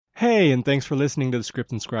Hey, and thanks for listening to the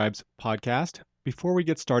Scripts and Scribes podcast. Before we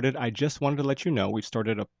get started, I just wanted to let you know we've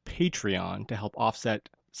started a Patreon to help offset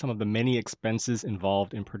some of the many expenses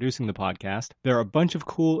involved in producing the podcast. There are a bunch of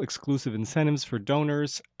cool exclusive incentives for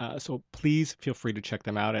donors, so please feel free to check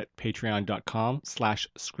them out at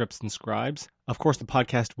patreon.com/scriptsandscribes. Of course, the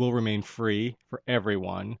podcast will remain free for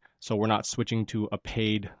everyone, so we're not switching to a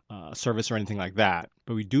paid service or anything like that.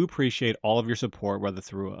 But we do appreciate all of your support, whether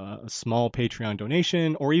through a small Patreon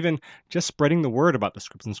donation or even just spreading the word about the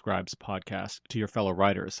Scripts and Scribes podcast to your fellow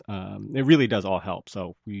writers. It really does all help,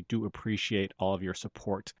 so we do appreciate all of your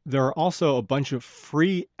support. There are also a bunch of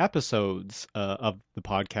free episodes of the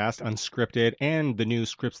podcast, Unscripted, and the new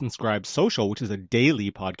Scripts and Scribes Social, which is a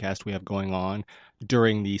daily podcast we have going on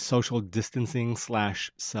during the social distancing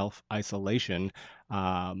 / self-isolation.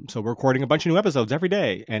 So we're recording a bunch of new episodes every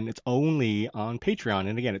day, and it's only on Patreon.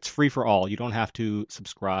 And again, it's free for all. You don't have to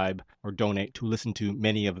subscribe or donate to listen to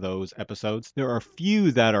many of those episodes. There are a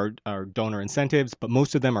few that are donor incentives, but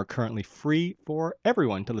most of them are currently free for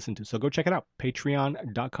everyone to listen to. So go check it out,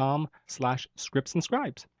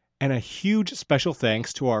 patreon.com/scriptsandscribes. And a huge special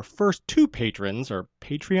thanks to our first two patrons, or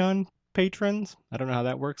Patreon patrons. I don't know how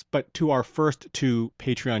that works, but to our first two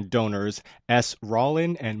Patreon donors, S.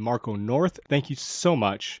 Rollin and Marco North. Thank you so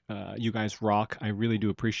much. You guys rock. I really do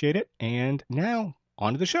appreciate it. And now,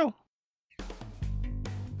 on to the show.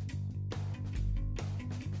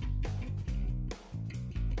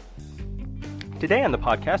 Today on the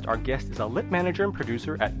podcast, our guest is a lit manager and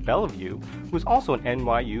producer at Bellevue, who is also an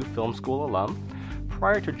NYU Film School alum.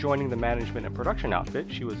 Prior to joining the management and production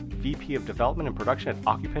outfit, she was VP of Development and Production at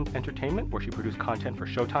Occupant Entertainment, where she produced content for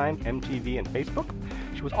Showtime, MTV, and Facebook.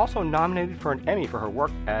 She was also nominated for an Emmy for her work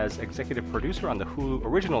as executive producer on the Hulu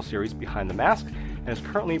original series Behind the Mask, and is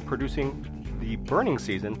currently producing the Burning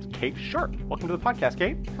season, Kate Sharp. Welcome to the podcast,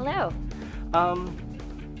 Kate. Hello.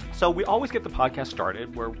 So we always get the podcast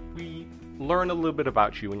started where we learn a little bit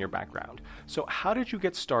about you and your background. So how did you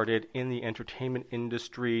get started in the entertainment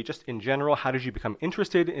industry, just in general? How did you become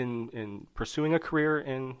interested in pursuing a career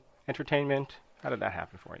in entertainment? How did that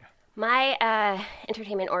happen for you? My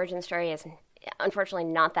entertainment origin story is unfortunately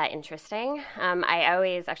not that interesting. I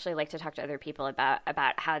always actually like to talk to other people about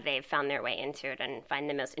how they've found their way into it, and find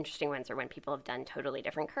the most interesting ones are when people have done totally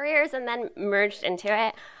different careers and then merged into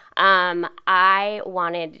it. I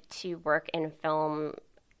wanted to work in film.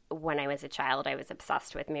 When I was a child, I was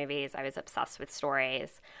obsessed with movies. I was obsessed with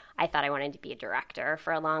stories. I thought I wanted to be a director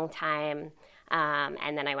for a long time.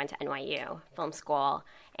 And then I went to NYU Film School.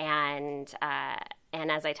 And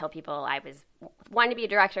as I tell people, I wanted to be a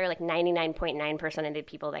director, like 99.9% of the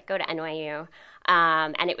people that go to NYU.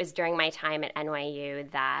 And it was during my time at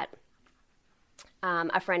NYU that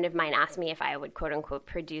a friend of mine asked me if I would, quote unquote,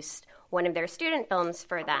 produce one of their student films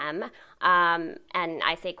for them. And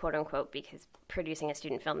I say quote unquote because producing a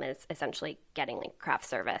student film is essentially getting like craft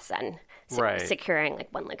service and securing like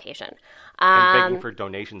one location. And begging for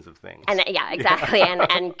donations of things. And yeah, exactly.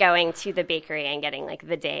 and going to the bakery and getting like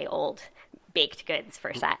the day old baked goods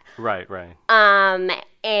for set. Right. And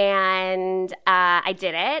I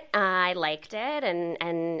did it. I liked it.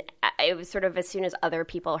 And it was sort of as soon as other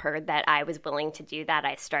people heard that I was willing to do that,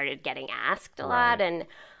 I started getting asked a lot. And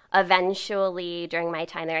eventually during my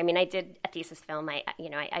time there, I mean, I did a thesis film. I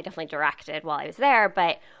definitely directed while I was there.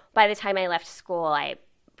 But by the time I left school, I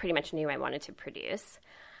pretty much knew I wanted to produce.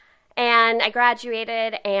 And I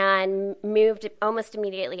graduated and moved almost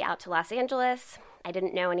immediately out to Los Angeles. I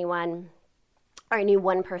didn't know anyone, or I knew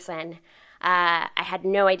one person. I had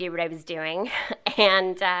no idea what I was doing,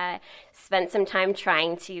 and spent some time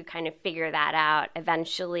trying to kind of figure that out.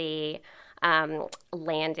 Eventually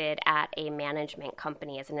landed at a management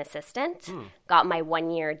company as an assistant, got my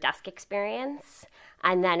 1-year desk experience,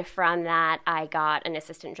 and then from that I got an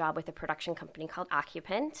assistant job with a production company called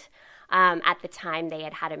Occupant. At the time, they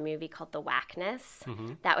had a movie called The Whackness.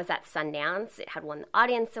 That was at Sundance. It had won the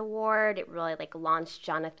Audience Award. It really launched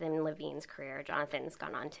Jonathan Levine's career. Jonathan's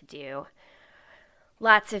gone on to do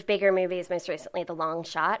lots of bigger movies, most recently The Long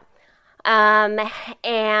Shot. And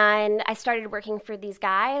I started working for these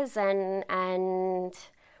guys and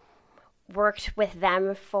worked with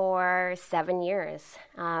them for 7 years.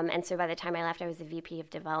 And so by the time I left, I was a VP of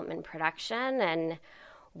Development and Production, and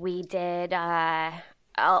we did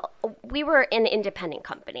we were an independent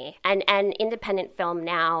company, and independent film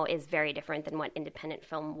now is very different than what independent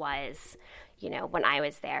film was, when I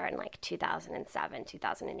was there in like 2007,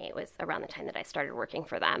 2008 was around the time that I started working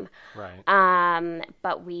for them. Right.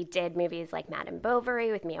 But we did movies like Madame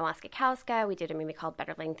Bovary with Mia Wasikowska. We did a movie called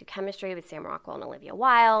Better Living Through Chemistry with Sam Rockwell and Olivia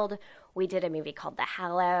Wilde. We did a movie called The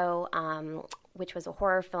Hallow, which was a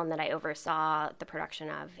horror film that I oversaw the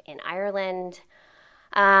production of in Ireland.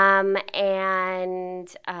 And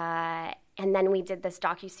then we did this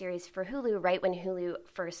docuseries for Hulu right when Hulu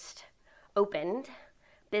first opened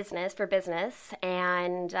business,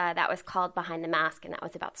 and that was called Behind the Mask, and that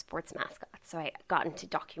was about sports mascots. So I got into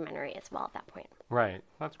documentary as well at that point. Right.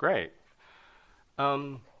 That's great.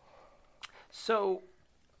 So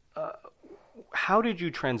how did you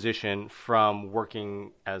transition from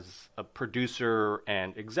working as a producer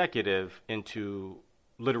and executive into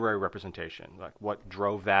literary representation? Like, what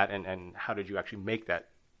drove that, and how did you actually make that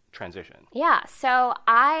transition? Yeah, so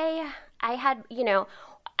I had,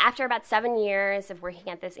 after about 7 years of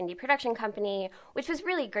working at this indie production company, which was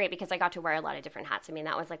really great because I got to wear a lot of different hats. I mean,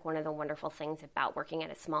 that was like one of the wonderful things about working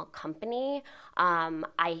at a small company.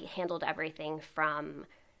 I handled everything from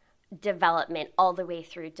development all the way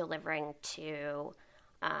through delivering to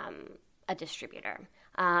a distributor.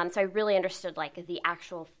 So I really understood like the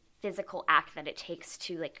actual physical act that it takes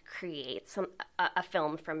to like create a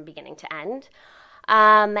film from beginning to end.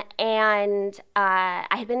 And I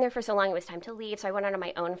had been there for so long, it was time to leave. So I went out on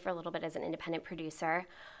my own for a little bit as an independent producer.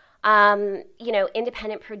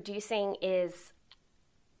 Independent producing is,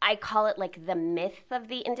 I call it like the myth of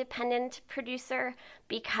the independent producer,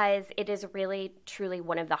 because it is really, truly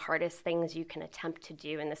one of the hardest things you can attempt to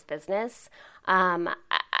do in this business. I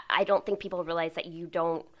don't think people realize that you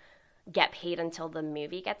don't get paid until the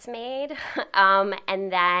movie gets made.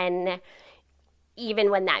 And then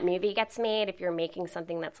even when that movie gets made, if you're making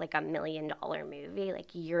something that's like $1 million movie, like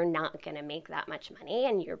you're not going to make that much money,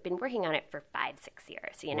 and you've been working on it for 5-6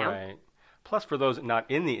 years, Right. Plus, for those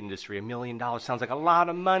not in the industry, $1 million sounds like a lot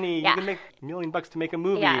of money. Yeah. You can make $1 million to make a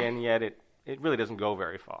movie, and yet it really doesn't go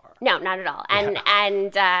very far. No, not at all.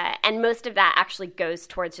 And most of that actually goes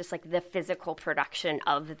towards just like the physical production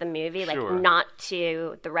of the movie, like not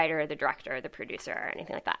to the writer or the director or the producer or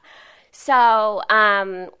anything like that. So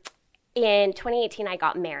in 2018, I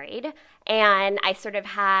got married, and I sort of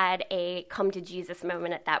had a come to Jesus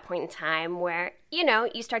moment at that point in time where,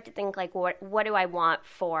 you start to think like, what do I want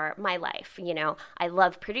for my life? I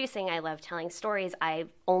love producing. I love telling stories. I've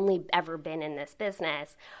only ever been in this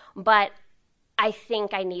business, but I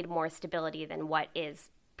think I need more stability than what is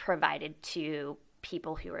provided to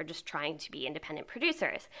people who are just trying to be independent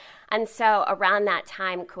producers. And so around that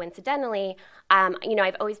time, coincidentally,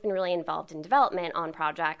 I've always been really involved in development on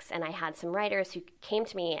projects, and I had some writers who came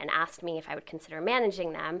to me and asked me if I would consider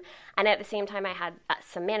managing them. And at the same time, I had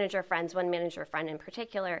some manager friends, one manager friend in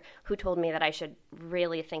particular, who told me that I should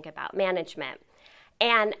really think about management.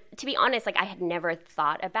 And to be honest, like I had never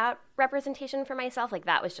thought about representation for myself. Like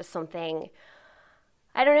that was just something,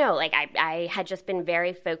 I don't know, like I had just been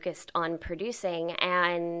very focused on producing,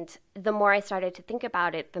 and the more I started to think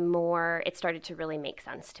about it, the more it started to really make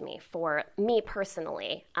sense to me. For me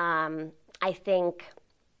personally, I think,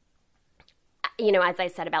 as I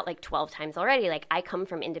said about like 12 times already, like I come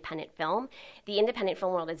from independent film. The independent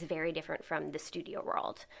film world is very different from the studio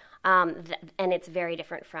world, and it's very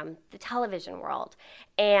different from the television world.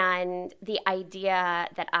 And the idea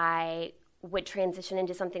that I would transition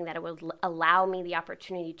into something that would allow me the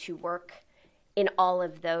opportunity to work in all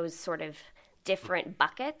of those sort of different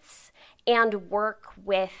buckets and work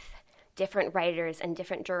with different writers and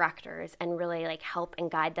different directors and really like help and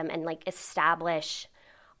guide them and like establish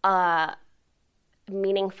a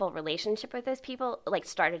meaningful relationship with those people like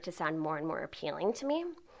started to sound more and more appealing to me.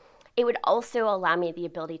 It would also allow me the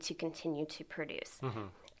ability to continue to produce. Mm-hmm.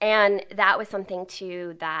 And that was something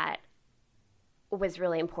too that was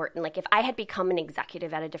really important. Like if I had become an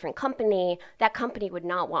executive at a different company, that company would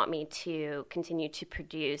not want me to continue to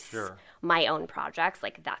produce my own projects.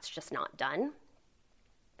 Like that's just not done.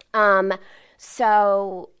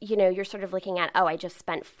 So, you're sort of looking at, I just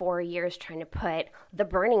spent 4 years trying to put The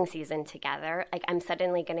Burning season together. Like I'm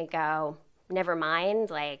suddenly going to go, never mind.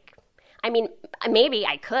 Like, I mean, maybe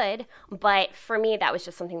I could, but for me, that was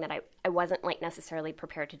just something that I wasn't like necessarily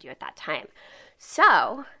prepared to do at that time.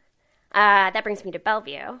 So that brings me to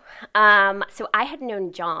Bellevue. So I had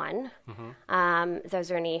known John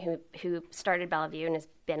Zozerny, who started Bellevue and has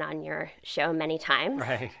been on your show many times.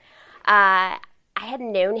 Right. I had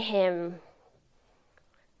known him,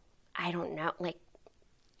 I don't know, like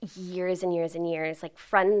years and years and years, like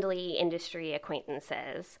friendly industry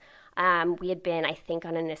acquaintances. We had been, I think,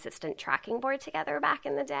 on an assistant tracking board together back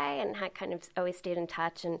in the day and had kind of always stayed in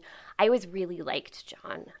touch. And I always really liked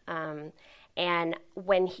John. And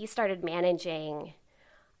when he started managing,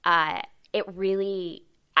 it really,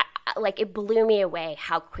 it blew me away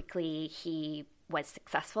how quickly he was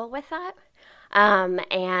successful with that.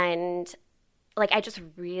 And like, I was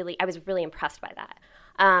really impressed by that.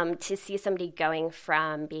 To see somebody going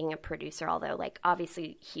from being a producer, although like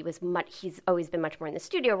obviously he's always been much more in the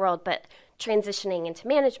studio world, but transitioning into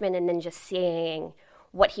management and then just seeing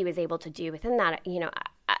what he was able to do within that,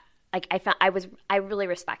 I really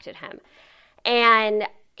respected him. And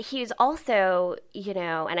he's also,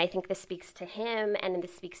 and I think this speaks to him and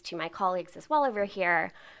this speaks to my colleagues as well over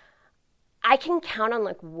here, I can count on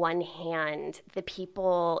like one hand the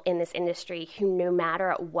people in this industry who, no matter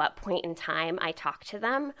at what point in time I talk to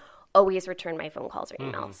them, always return my phone calls or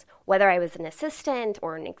emails, whether I was an assistant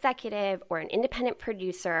or an executive or an independent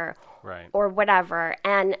producer or whatever.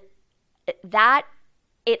 And that,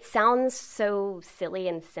 it sounds so silly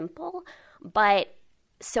and simple, but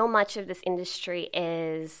so much of this industry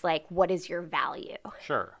is like, what is your value?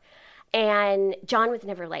 Sure. And John was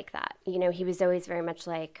never like that. He was always very much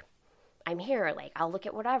like, I'm here, like, I'll look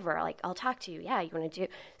at whatever, like, I'll talk to you. Yeah, you want to do?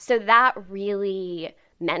 So that really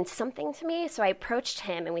meant something to me. So I approached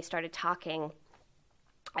him and we started talking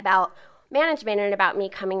about management and about me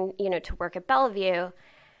coming, to work at Bellevue.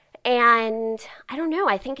 And I don't know,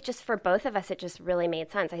 I think just for both of us, it just really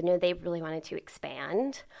made sense. I know they really wanted to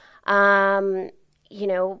expand. We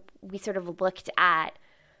sort of looked at,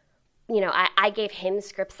 I gave him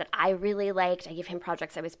scripts that I really liked. I gave him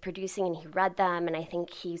projects I was producing and he read them. And I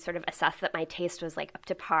think he sort of assessed that my taste was like up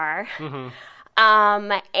to par. Mm-hmm.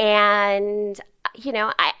 I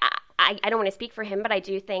don't want to speak for him, but I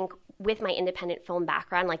do think with my independent film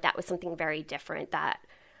background, like that was something very different that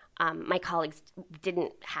my colleagues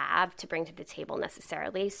didn't have to bring to the table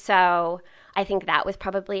necessarily. So I think that was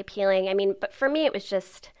probably appealing. I mean, but for me, it was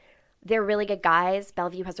just, they're really good guys.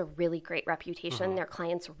 Bellevue has a really great reputation. Mm-hmm. Their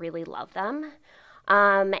clients really love them.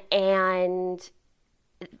 And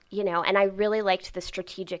I really liked the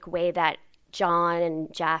strategic way that John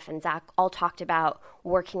and Jeff and Zach all talked about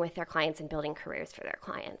working with their clients and building careers for their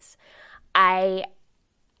clients. I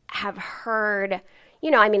have heard,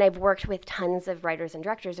 I've worked with tons of writers and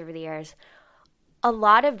directors over the years. A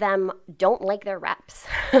lot of them don't like their reps.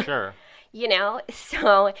 Sure.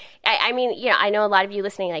 So, I know a lot of you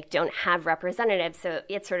listening, like, don't have representatives, so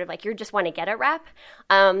it's sort of like you just want to get a rep.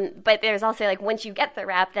 But there's also, like, once you get the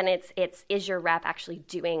rep, then it's is your rep actually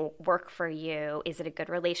doing work for you? Is it a good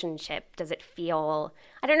relationship? Does it feel,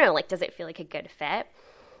 I don't know, like, does it feel like a good fit?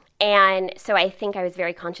 And so I think I was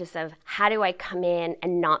very conscious of how do I come in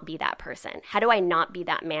and not be that person? How do I not be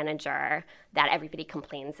that manager that everybody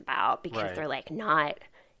complains about because they're, like, not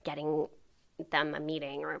getting them a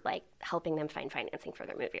meeting or like helping them find financing for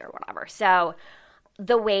their movie or whatever. So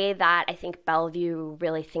the way that I think Bellevue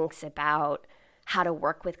really thinks about how to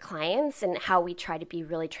work with clients and how we try to be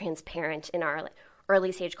really transparent in our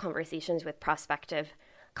early stage conversations with prospective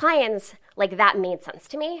clients, like that made sense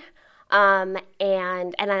to me. And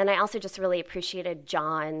then I also just really appreciated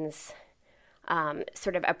John's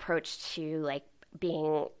sort of approach to like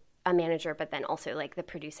being a manager, but then also like the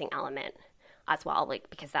producing element as well, like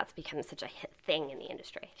because that's become such a hit thing in the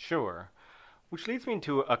industry. Sure. Which leads me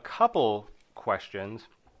into a couple questions.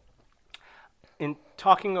 In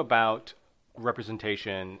talking about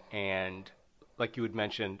representation and, like you had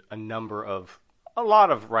mentioned, a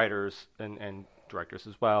lot of writers and directors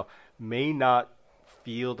as well may not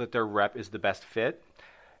feel that their rep is the best fit.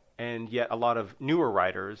 And yet a lot of newer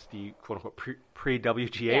writers, the quote-unquote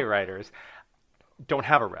pre-WGA writers, don't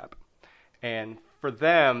have a rep. And for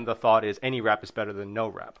them, the thought is any rep is better than no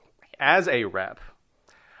rep. As a rep,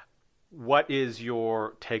 what is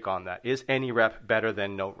your take on that? Is any rep better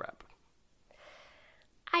than no rep?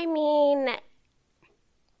 I mean,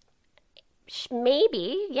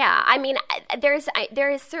 maybe, yeah. I mean, there is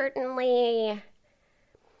certainly.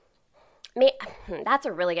 That's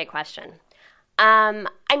a really good question. I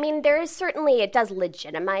mean, there is certainly, it does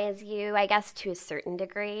legitimize you, I guess, to a certain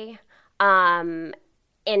degree.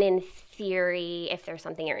 And in theory, if there's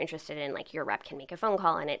something you're interested in, like your rep can make a phone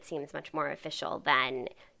call and it seems much more official than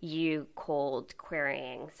you cold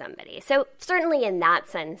querying somebody. So certainly in that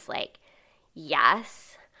sense, like,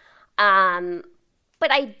 yes.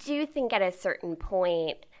 But I do think at a certain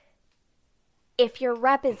point, if your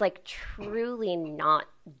rep is like truly not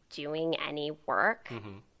doing any work,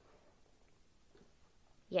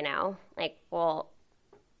 like, well,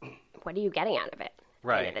 what are you getting out of it at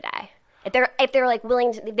the end of the day? If they're like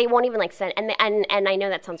willing to, they won't even like send. And I know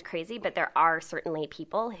that sounds crazy, but there are certainly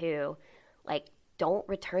people who like don't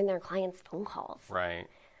return their clients' phone calls. Right.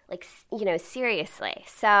 Like, seriously.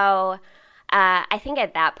 So I think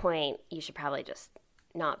at that point you should probably just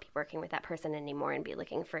not be working with that person anymore and be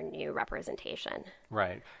looking for new representation.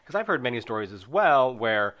 Right. Because I've heard many stories as well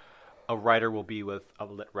where a writer will be with a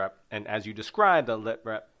lit rep, and as you described, the lit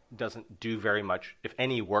rep doesn't do very much, if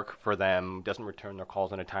any, work for them, doesn't return their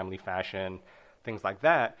calls in a timely fashion, things like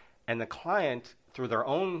that. And the client, through their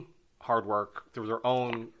own hard work, through their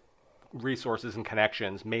own resources and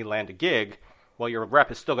connections, may land a gig. Well, your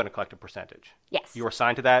rep is still going to collect a percentage. Yes. You're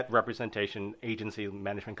assigned to that representation, agency,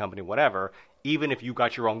 management company, whatever. Even if you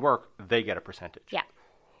got your own work, they get a percentage. Yeah.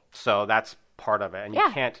 So that's part of it. And you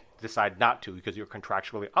can't decide not to because you're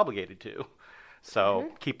contractually obligated to.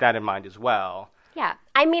 So keep that in mind as well. Yeah.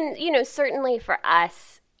 I mean, certainly for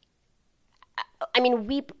us,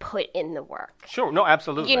 we put in the work. Sure. No,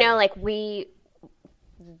 absolutely. Like we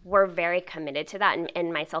were very committed to that.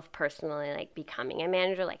 And myself personally, like becoming a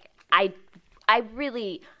manager, like I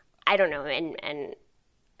really, I don't know, and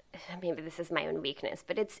maybe this is my own weakness,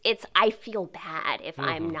 but I feel bad if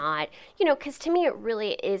I'm not, because to me it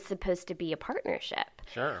really is supposed to be a partnership.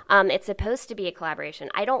 Sure. It's supposed to be a collaboration.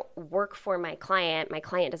 I don't work for my client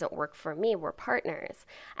doesn't work for me. We're partners,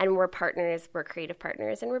 and we're creative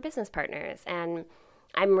partners, and we're business partners, and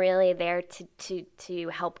I'm really there to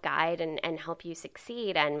help guide and help you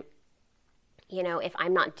succeed. And, if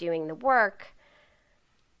I'm not doing the work,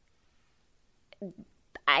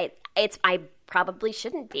 I probably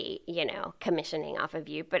shouldn't be, commissioning off of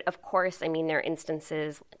you. But of course, there are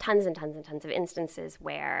instances, tons and tons and tons of instances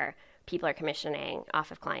where people are commissioning off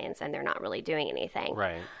of clients and they're not really doing anything.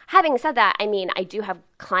 Right. Having said that, I do have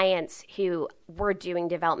clients who were doing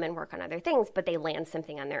development work on other things, but they land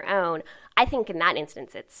something on their own. I think in that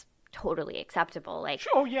instance, it's totally acceptable. Like,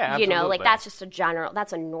 oh yeah, absolutely. That's just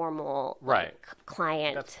that's a normal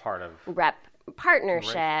client. That's part of rep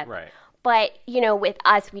partnership. Right. But, with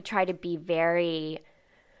us, we try to be very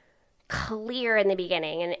clear in the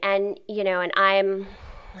beginning. And and I'm,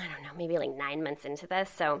 I don't know, maybe like 9 months into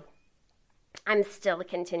this. So I'm still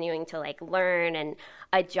continuing to like learn and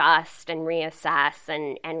adjust and reassess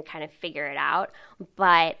and kind of figure it out.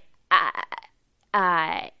 But,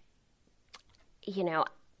 I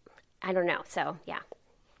don't know. So, yeah.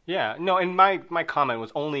 Yeah. No, and my comment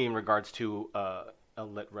was only in regards to a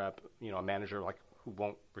lit rep, a manager like who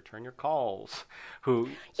won't return your calls, kind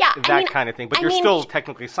of thing. But you're still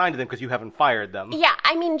technically assigned to them because you haven't fired them. Yeah,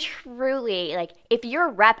 truly, like, if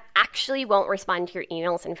your rep actually won't respond to your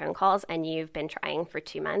emails and phone calls and you've been trying for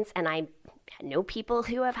 2 months, and I know people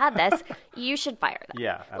who have had this, you should fire them.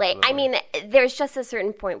 Yeah, absolutely. Like, there's just a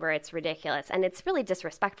certain point where it's ridiculous, and it's really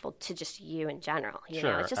disrespectful to just you in general.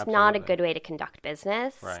 Sure, it's just absolutely. not a good way to conduct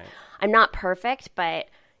business. Right. I'm not perfect, but,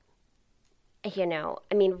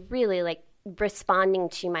 really, like, responding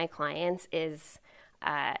to my clients is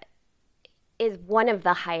one of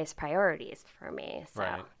the highest priorities for me. So,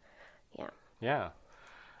 right. Yeah.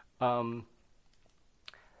 Yeah.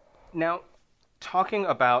 Now, talking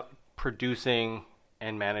about producing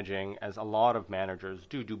and managing, as a lot of managers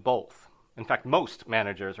do both. In fact, most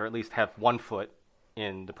managers, or at least have one foot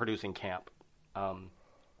in the producing camp.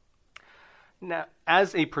 Now,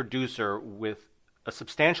 as a producer with a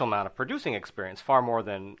substantial amount of producing experience, far more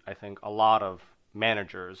than I think a lot of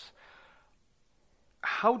managers,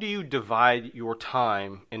 how do you divide your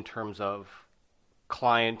time in terms of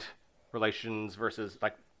client relations versus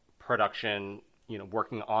like production,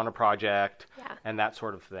 working on a project and that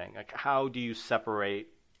sort of thing? Like, how do you separate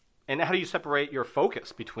your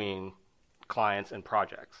focus between clients and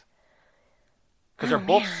projects? Because they're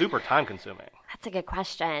both super time consuming. That's a good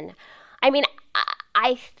question. I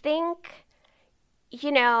think,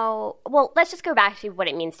 well, let's just go back to what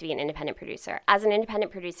it means to be an independent producer. As an independent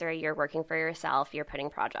producer, you're working for yourself. You're putting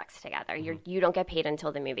projects together. You don't get paid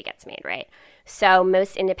until the movie gets made, right? So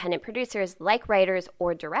most independent producers, like writers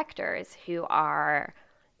or directors who are,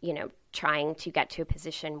 trying to get to a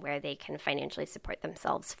position where they can financially support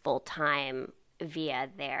themselves full-time via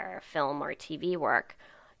their film or TV work,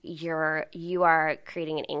 you are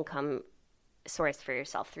creating an income source for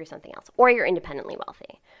yourself through something else, or you're independently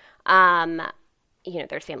wealthy.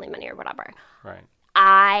 There's family money or whatever. Right.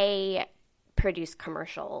 I produced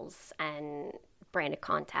commercials and branded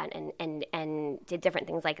content and did different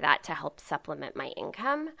things like that to help supplement my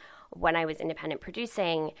income when I was independent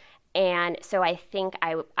producing. And so I think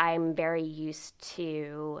I'm very used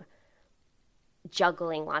to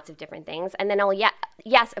juggling lots of different things. And then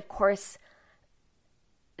yes, of course,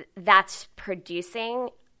 that's producing.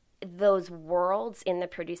 those worlds in the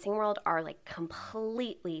producing world are like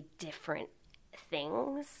completely different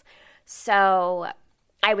things. So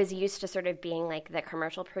I was used to sort of being like the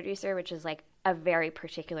commercial producer, which is like a very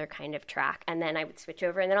particular kind of track. And then I would switch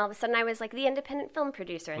over, and then all of a sudden I was like the independent film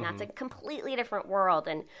producer, and that's a completely different world,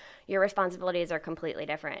 and your responsibilities are completely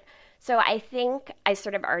different. So I think I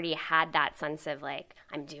sort of already had that sense of like,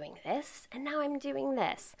 I'm doing this, and now I'm doing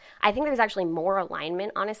this. I think there's actually more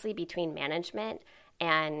alignment, honestly, between management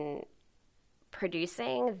and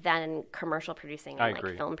producing than commercial producing and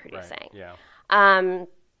like film producing. Right. Yeah.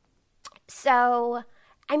 So,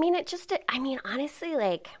 I mean, honestly,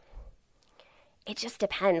 like, it just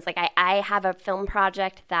depends. Like, I have a film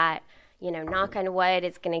project that, knock on wood,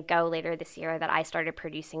 is going to go later this year that I started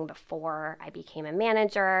producing before I became a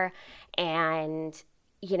manager. And,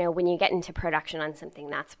 when you get into production on something,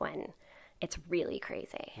 that's when it's really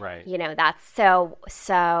crazy. Right. That's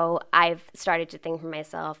so I've started to think for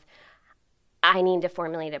myself, I need to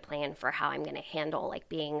formulate a plan for how I'm going to handle, like,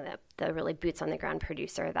 being the really boots on the ground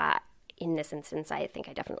producer that in this instance I think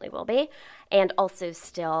I definitely will be, and also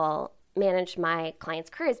still manage my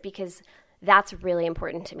clients' careers, because that's really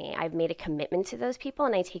important to me. I've made a commitment to those people,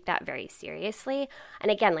 and I take that very seriously.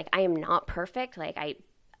 And again, like, I am not perfect. Like, I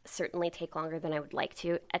certainly take longer than I would like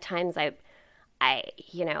to. At times I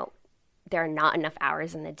there are not enough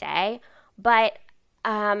hours in the day, but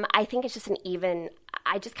I think it's just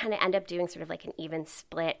I just kind of end up doing sort of like an even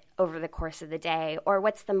split over the course of the day, or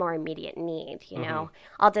what's the more immediate need,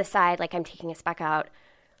 I'll decide, like, I'm taking a spec out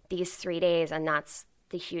these 3 days, and that's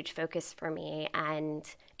the huge focus for me. And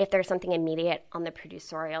if there's something immediate on the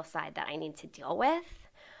producerial side that I need to deal with,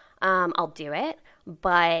 I'll do it.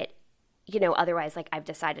 But, otherwise, like, I've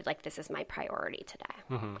decided, like, this is my priority today.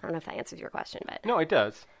 I don't know if that answers your question, but. No, it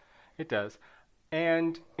does. It does.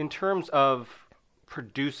 And in terms of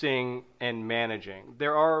producing and managing,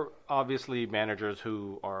 there are obviously managers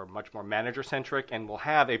who are much more manager-centric and will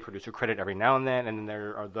have a producer credit every now and then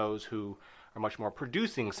there are those who are much more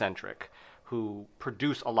producing-centric, who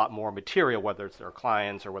produce a lot more material, whether it's their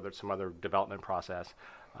clients or whether it's some other development process,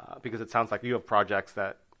 because it sounds like you have projects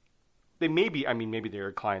that maybe they're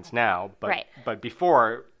your clients now, but right. But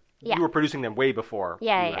before, yeah. you were producing them way before you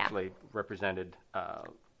yeah. actually represented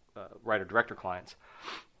writer-director clients.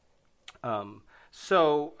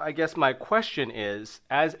 So I guess my question is,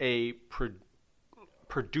 as a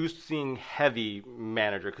producing heavy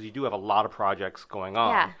manager, because you do have a lot of projects going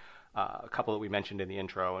on, a couple that we mentioned in the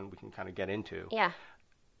intro and we can kind of get into. Yeah.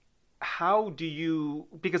 How do you,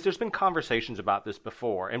 because there's been conversations about this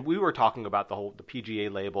before, and we were talking about the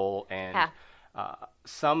PGA label, and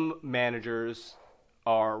some managers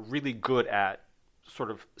are really good at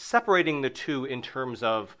sort of separating the two in terms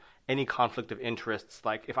of any conflict of interests.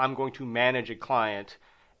 Like, if I'm going to manage a client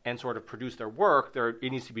and sort of produce their work,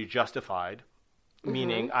 it needs to be justified,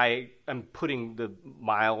 meaning I am putting the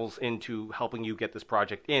miles into helping you get this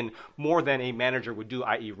project in more than a manager would do,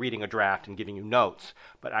 i.e. reading a draft and giving you notes,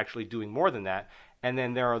 but actually doing more than that. And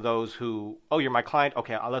then there are those who, oh, you're my client?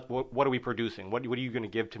 Okay, what are we producing? What are you going to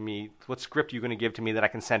give to me? What script are you going to give to me that I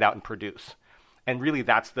can send out and produce? And really,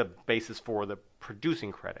 that's the basis for the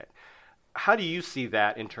producing credit. How do you see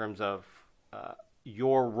that in terms of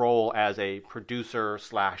your role as a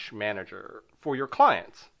producer/manager for your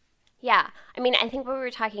clients? Yeah. I mean, I think what we were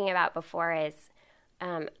talking about before is,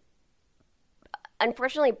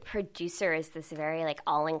 unfortunately, producer is this very, like,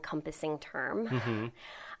 all-encompassing term.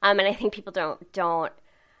 And I think people don't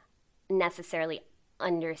necessarily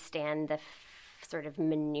understand the sort of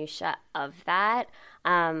minutia of that.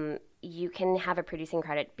 You can have a producing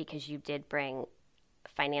credit because you did bring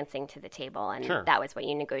financing to the table, and that was what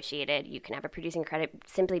you negotiated. You can have a producing credit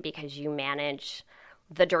simply because you manage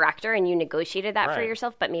the director and you negotiated that for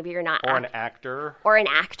yourself, but maybe you're not. Or an actor,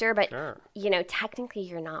 but technically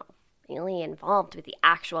you're not really involved with the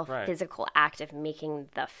actual physical act of making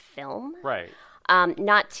the film. Right.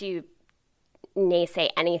 Not to naysay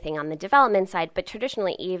anything on the development side, but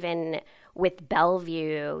traditionally, even with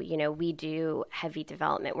Bellevue, we do heavy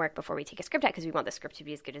development work before we take a script out because we want the script to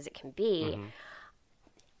be as good as it can be.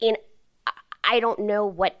 I don't know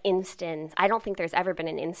what instance, I don't think there's ever been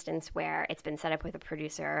an instance where it's been set up with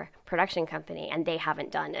a production company, and they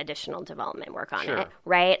haven't done additional development work on it,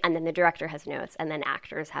 right? And then the director has notes, and then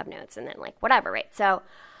actors have notes, and then, like, whatever, right? So,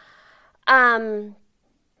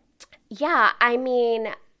 yeah, I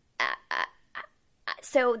mean,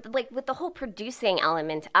 so, like, with the whole producing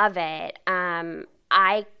element of it,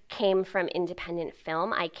 I came from independent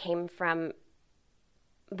film. I came from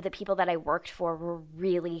the people that I worked for were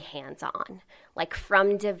really hands-on, like,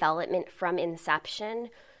 from development, from inception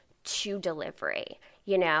to delivery,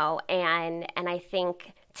 and I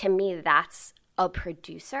think to me, that's a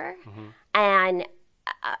producer. And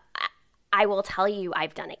I will tell you,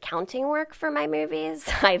 I've done accounting work for my movies.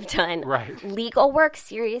 I've done legal work,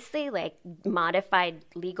 seriously, like modified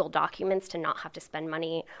legal documents to not have to spend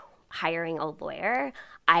money hiring a lawyer.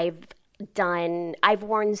 I've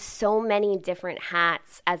worn so many different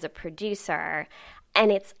hats as a producer,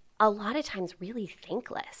 and it's a lot of times really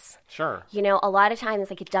thankless. Sure. You know, a lot of times,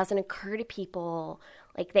 like, it doesn't occur to people,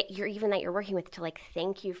 like, that you're working with, to, like,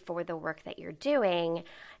 thank you for the work that you're doing.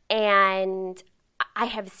 And I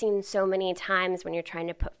have seen so many times when you're trying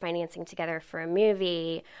to put financing together for a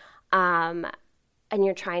movie, and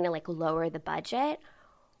you're trying to, like, lower the budget,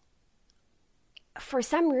 for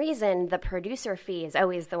some reason, the producer fee is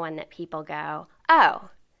always the one that people go, oh,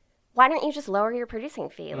 why don't you just lower your producing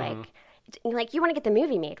fee? Like, you want to get the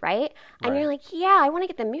movie made, right? And you're like, yeah, I want to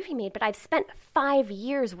get the movie made, but I've spent 5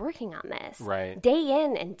 years working on this. Right. Day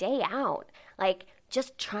in and day out. Like,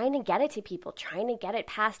 just trying to get it to people, trying to get it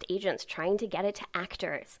past agents, trying to get it to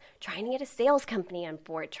actors, trying to get a sales company on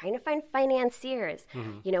board, trying to find financiers,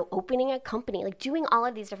 you know, opening a company, like doing all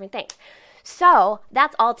of these different things. So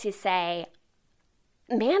that's all to say,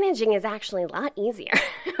 managing is actually a lot easier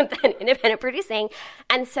than independent producing.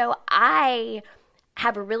 And so I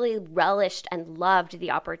have really relished and loved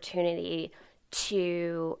the opportunity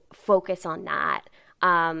to focus on that.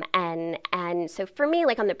 And so for me,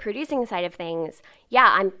 like on the producing side of things,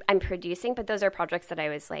 yeah, I'm producing, but those are projects that I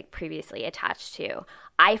was like previously attached to.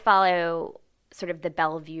 I follow sort of the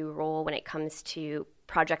Bellevue rule when it comes to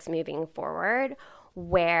projects moving forward,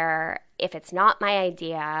 where if it's not my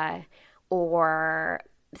idea or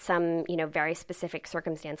some, you know, very specific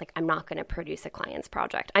circumstance, like I'm not going to produce a client's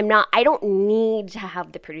project. I don't need to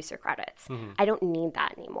have the producer credits. I don't need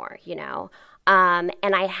that anymore, you know? And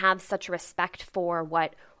I have such respect for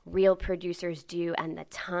what real producers do and the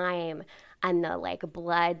time and the like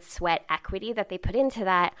blood, sweat, equity that they put into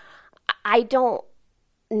that. I don't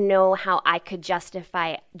know how I could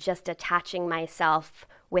justify just attaching myself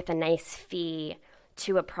with a nice fee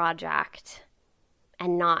to a project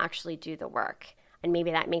and not actually do the work. And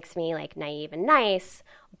maybe that makes me like naive and nice,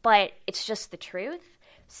 but it's just the truth.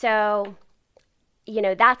 So, you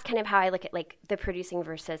know, that's kind of how I look at like the producing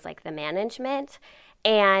versus like the management.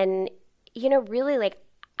 And, you know, really like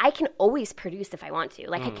I can always produce if I want to.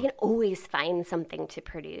 Like I can always find something to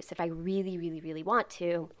produce if I really, really, really want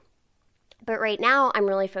to. But right now I'm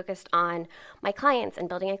really focused on my clients and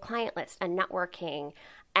building a client list and networking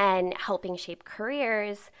and helping shape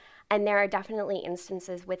careers. And there are definitely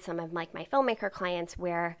instances with some of like my filmmaker clients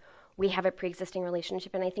where we have a pre-existing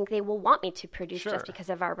relationship and I think they will want me to produce just because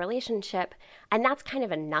of our relationship. And that's kind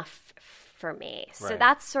of enough for me. Right. So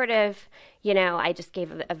that's sort of, you know, I just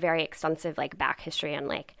gave a very extensive like back history on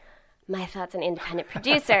like my thoughts on independent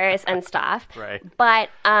producers and stuff. Right. But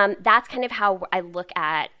that's kind of how I look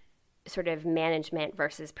at sort of management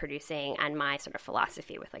versus producing and my sort of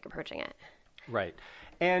philosophy with like approaching it. Right.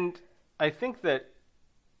 And I think that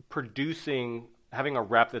producing, having a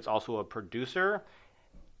rep that's also a producer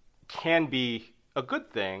can be a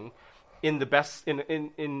good thing in the best,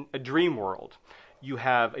 in a dream world. You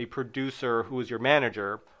have a producer who is your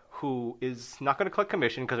manager who is not going to collect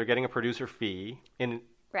commission because they're getting a producer fee in,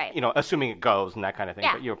 you know, assuming it goes and that kind of thing,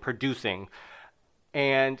 but you're producing,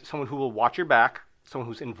 and someone who will watch your back, someone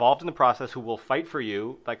who's involved in the process, who will fight for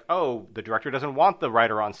you, like, oh, the director doesn't want the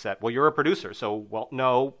writer on set. Well, you're a producer, so, well,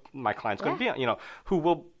 no, my client's going to be, you know, who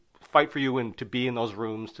will fight for you and to be in those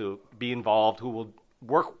rooms, to be involved, who will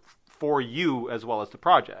work for you as well as the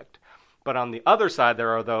project. But on the other side,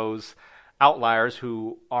 there are those outliers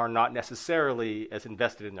who are not necessarily as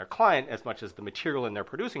invested in their client as much as the material in their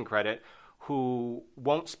producing credit, who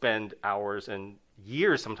won't spend hours and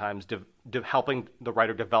years sometimes helping the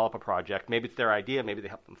writer develop a project. Maybe it's their idea, maybe they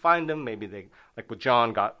help them find them, maybe they, like with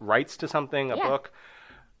John, got rights to something, a book.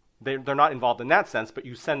 They're not involved in that sense, but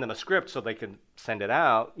you send them a script so they can send it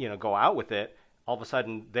out, you know, go out with it. All of a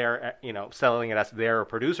sudden, they're, you know, selling it as they're a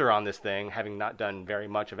producer on this thing, having not done very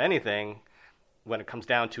much of anything. When it comes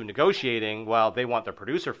down to negotiating, well, they want their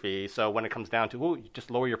producer fee. So when it comes down to, well, you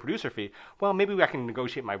just lower your producer fee. Well, maybe I can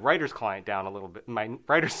negotiate my writer's client down a little bit, my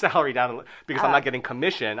writer's salary down a little, because I'm not getting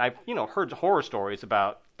commission. I've, you know, heard horror stories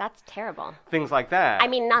about that's terrible. Things like that. I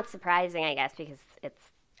mean, not surprising, I guess, because it's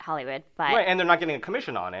Hollywood, but right, and they're not getting a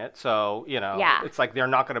commission on it, so you know, it's like they're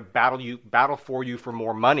not going to battle for you for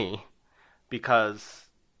more money because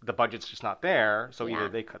the budget's just not there. So either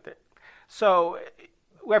they cut it. So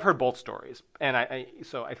I've heard both stories, and I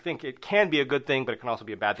think it can be a good thing, but it can also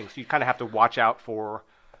be a bad thing. So you kind of have to watch out for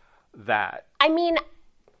that. I mean,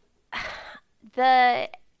 the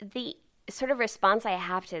sort of response I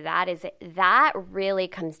have to that is that really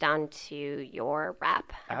comes down to your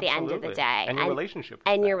rep at the end of the day. And your relationship with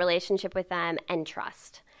them. Your relationship with them and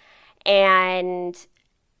trust. And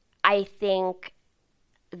I think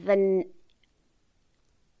the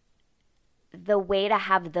way to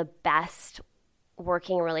have the best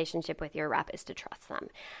working relationship with your rep is to trust them.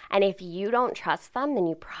 And if you don't trust them, then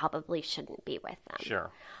you probably shouldn't be with them.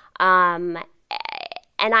 Sure.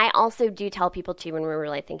 And I also do tell people too when we're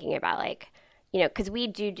really thinking about like, you know, because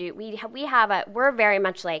we're very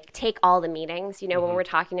much like take all the meetings, you know, when we're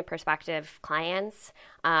talking to prospective clients,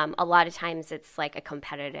 a lot of times it's like a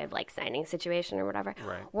competitive like signing situation or whatever.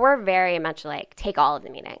 Right. We're very much like take all of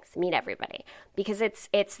the meetings, meet everybody, because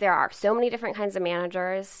there are so many different kinds of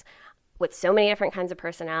managers with so many different kinds of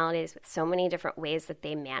personalities, with so many different ways that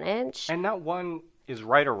they manage. And not one is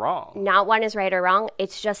right or wrong. Not one is right or wrong.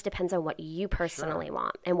 It just depends on what you personally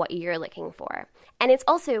want and what you're looking for. And it's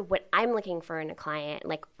also what I'm looking for in a client,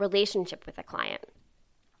 like relationship with a client.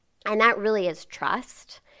 And that really is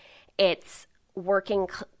trust. It's working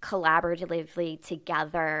collaboratively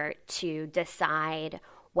together to decide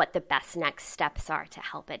what the best next steps are to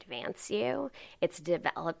help advance you. It's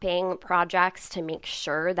developing projects to make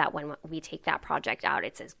sure that when we take that project out,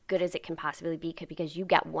 it's as good as it can possibly be because you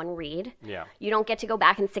get one read. Yeah. You don't get to go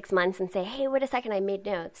back in 6 months and say, hey, wait a second, I made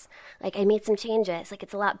notes. Like, I made some changes. Like,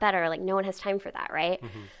 it's a lot better. Like, no one has time for that, right?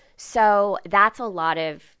 Mm-hmm. So that's a lot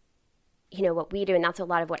of, you know, what we do, and that's a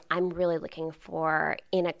lot of what I'm really looking for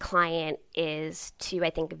in a client is to, I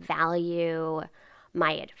think, value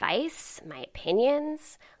my advice, my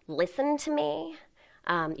opinions, listen to me.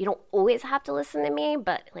 You don't always have to listen to me,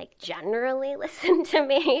 but like generally listen to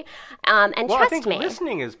me and trust me. Well, I think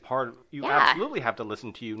listening is part of, you absolutely have to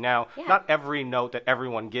listen to you. Now, not every note that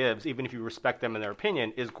everyone gives, even if you respect them and their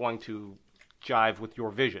opinion, is going to jive with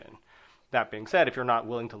your vision. That being said, if you're not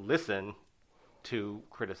willing to listen to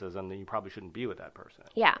criticism, then you probably shouldn't be with that person.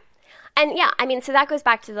 Yeah. And yeah, I mean, so that goes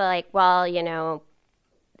back to the like, well, you know,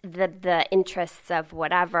 the interests of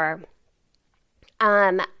whatever.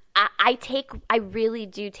 I really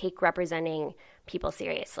do take representing people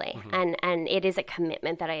seriously, and it is a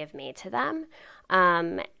commitment that I have made to them,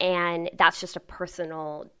 and that's just a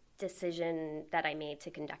personal decision that I made to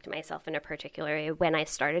conduct myself in a particular way when I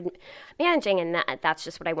started managing, and that's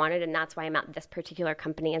just what I wanted, and that's why I'm at this particular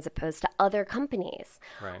company as opposed to other companies.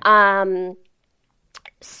 Right.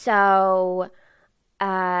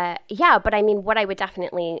 Yeah, but I mean, what I would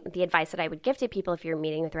definitely, the advice that I would give to people if you're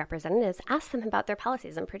meeting with representatives, ask them about their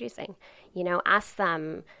policies on producing. You know, ask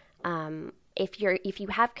them if you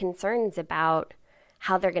have concerns about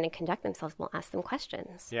how they're going to conduct themselves. Well, ask them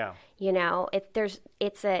questions. Yeah. You know,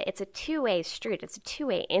 it's a two-way street. It's a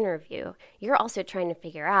two-way interview. You're also trying to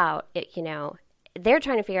figure out, you know, they're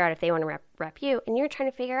trying to figure out if they want to rep you, and you're trying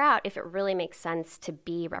to figure out if it really makes sense to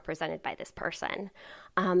be represented by this person.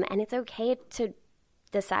 And it's okay to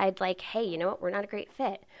decide like, hey, you know what, we're not a great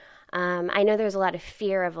fit. I know there's a lot of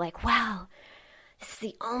fear of like, well, this is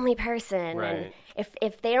the only person. Right. And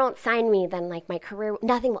if they don't sign me, then like my career,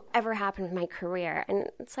 nothing will ever happen with my career. And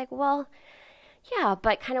it's like, well, yeah,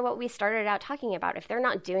 but kind of what we started out talking about, if they're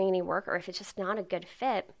not doing any work or if it's just not a good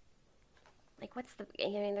fit, like I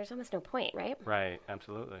mean, there's almost no point, right? Right,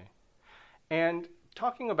 absolutely. And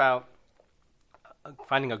talking about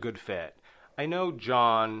finding a good fit, I know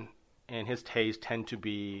John and his tastes tend to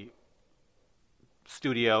be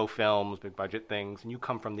studio films, big budget things, and you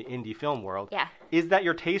come from the indie film world. Yeah. Is that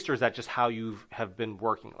your taste, or is that just how you have been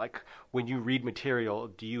working? Like, when you read material,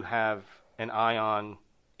 do you have an eye on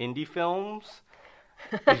indie films,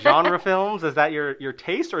 genre films? Is that your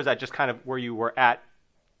taste, or is that just kind of where you were at?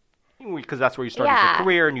 Because that's where you started your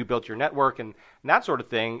career and you built your network and that sort of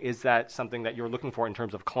thing. Is that something that you're looking for in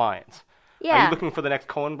terms of clients? Yeah. Are you looking for the next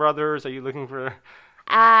Coen brothers? Are you looking for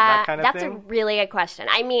that kind of that's thing? That's a really good question.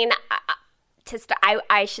 I mean,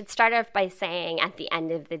 I should start off by saying at the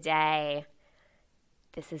end of the day,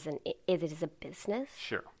 it is a business.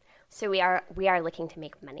 Sure. So we are looking to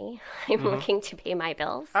make money. I'm looking to pay my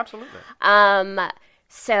bills. Absolutely.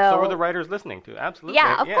 So are the writers listening to. Absolutely.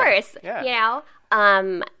 Yeah, of course. Yeah. You know,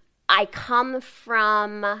 I come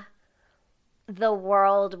from the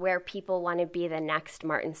world where people want to be the next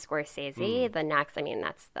Martin Scorsese, the next, I mean,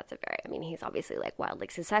 that's a very, I mean, he's obviously like wildly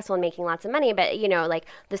successful and making lots of money, but you know, like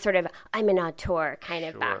the sort of, I'm an auteur kind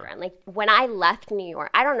of background. Like when I left New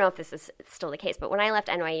York, I don't know if this is still the case, but when I left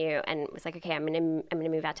NYU and was like, okay, I'm going to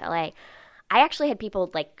move out to LA, I actually had people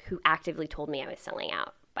like who actively told me I was selling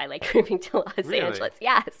out by like moving to Los Angeles.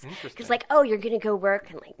 Yes. Because like, oh, you're going to go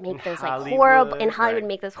work and like make those like horrible, in Hollywood,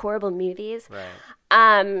 make those horrible movies.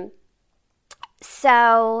 Right.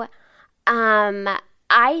 So,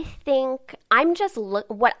 I think I'm just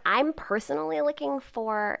what I'm personally looking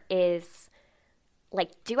for is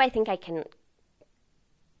like, do I think I can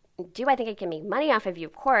make money off of you?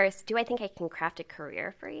 Of course. Do I think I can craft a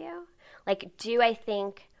career for you? Like, do I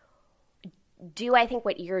think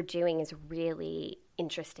what you're doing is really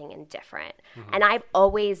interesting and different? And I've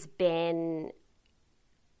always been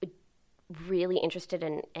really interested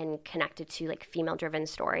in and connected to like female driven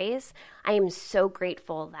stories. I am so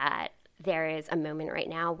grateful that there is a moment right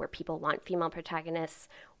now where people want female protagonists,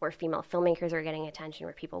 where female filmmakers are getting attention,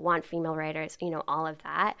 where people want female writers, you know, all of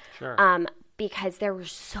that. Sure. Because there were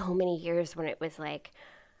so many years when it was like,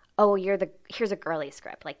 oh, here's a girly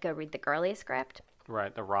script, like go read the girly script.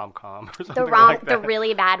 Right, the rom-com or something like that. The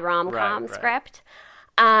really bad rom-com Right. script.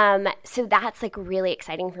 So that's like really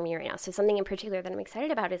exciting for me right now. So something in particular that I'm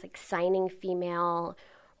excited about is like signing female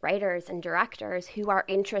writers and directors who are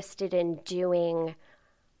interested in doing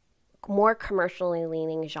more commercially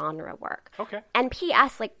leaning genre work. Okay. And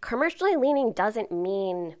P.S., like commercially leaning doesn't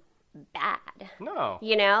mean bad. No.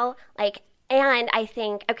 You know? Like, and I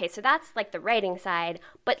think, okay, so that's like the writing side,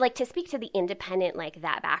 but like to speak to the independent, like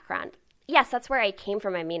that background, yes, that's where I came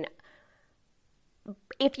from. I mean,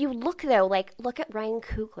 if you look though, like look at Ryan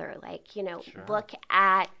Coogler, like, you know, Sure. look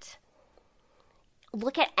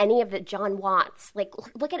at any of the John Watts, like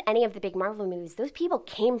look at any of the big Marvel movies. Those people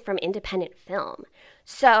came from independent film.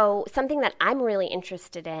 So something that I'm really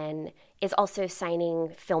interested in is also signing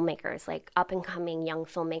filmmakers, like up and coming young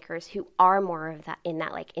filmmakers who are more of that in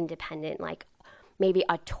that like independent, like maybe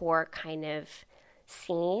auteur kind of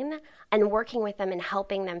scene, and working with them and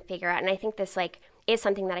helping them figure out. And I think this like is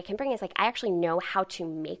something that I can bring is like I actually know how to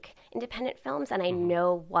make independent films, and I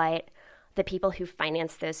know what the people who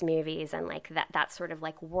finance those movies and like that sort of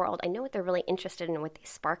like world, I know what they're really interested in and what they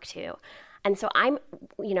spark to. And so I'm,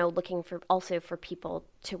 you know, looking for also for people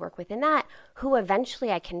to work within that who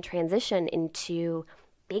eventually I can transition into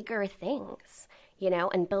bigger things, you know,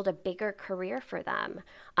 and build a bigger career for them.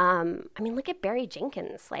 I mean, look at Barry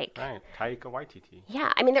Jenkins, like, Right, Taika Waititi.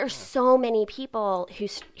 yeah, I mean, there are so many people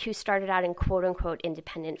who started out in quote unquote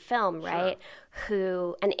independent film, right?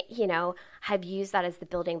 Who, and you know, have used that as the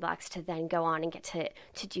building blocks to then go on and get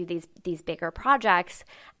to do these bigger projects.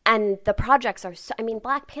 And the projects are so, I mean,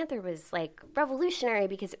 Black Panther was like revolutionary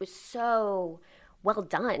because it was so well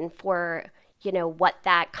done for, you know, what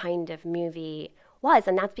that kind of movie was.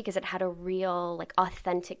 And that's because it had a real, like,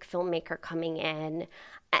 authentic filmmaker coming in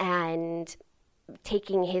and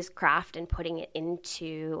taking his craft and putting it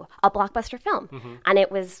into a blockbuster film. And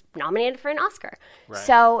it was nominated for an Oscar. Right.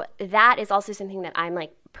 So that is also something that I'm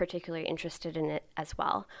like particularly interested in it as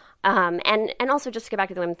well. And also just to go back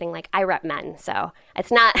to the women thing, like I rep men, so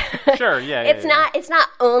it's not Sure, yeah. it's not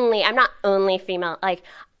only, I'm not only female. Like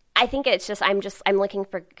I think it's just I'm looking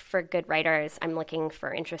for good writers. I'm looking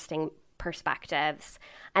for interesting perspectives,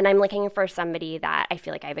 and I'm looking for somebody that I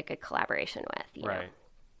feel like I have a good collaboration with. You know?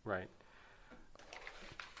 Right.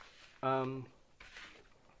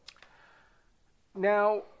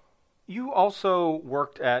 Now, you also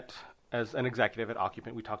worked as an executive at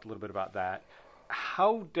Occupant. We talked a little bit about that.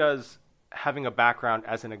 How does having a background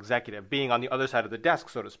as an executive, being on the other side of the desk,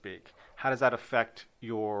 so to speak, how does that affect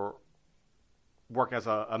your work as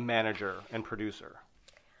a manager and producer?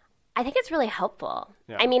 I think it's really helpful.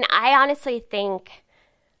 Yeah. I mean, I honestly think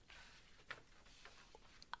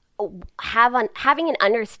having an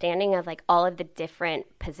understanding of like all of the different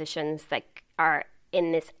positions that are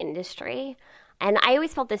in this industry, and I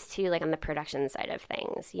always felt this too, like on the production side of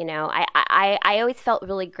things. You know, I always felt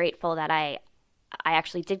really grateful that I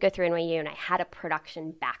actually did go through NYU and I had a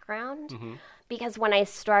production background. Because when I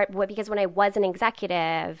was an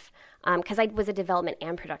executive, because I was a development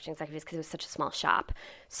and production executive because it was such a small shop.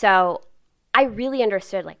 So I really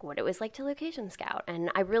understood like what it was like to location scout, and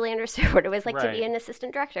I really understood what it was like to be an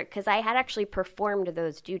assistant director because I had actually performed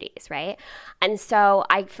those duties, right? And so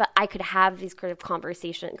I could have these kind of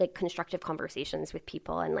conversations, like constructive conversations with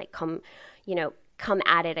people, and like come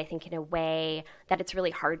at it, I think, in a way that it's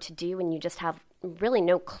really hard to do when you just have really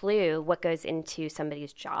no clue what goes into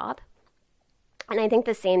somebody's job. And I think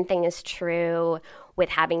the same thing is true with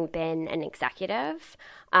having been an executive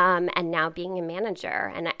and now being a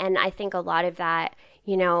manager. And I think a lot of that,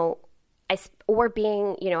 you know,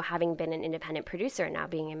 being, you know, having been an independent producer and now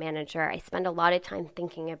being a manager, I spend a lot of time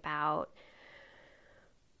thinking about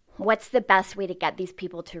what's the best way to get these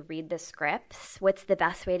people to read the scripts? What's the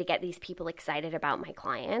best way to get these people excited about my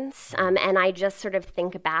clients? And I just sort of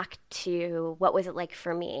think back to what was it like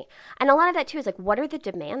for me. And a lot of that too is like, what are the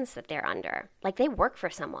demands that they're under? Like they work for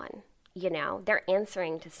someone, you know, they're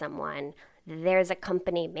answering to someone. There's a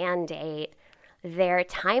company mandate. their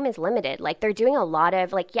time is limited. Like they're doing a lot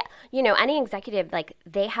of like, yeah, you know, any executive, like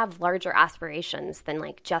they have larger aspirations than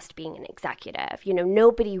like just being an executive. You know,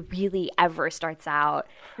 nobody really ever starts out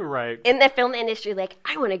right in the film industry like,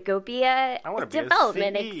 I want to go be a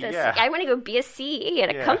development CE, yeah. I want to go be a CE in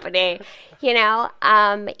a company, you know,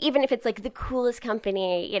 even if it's like the coolest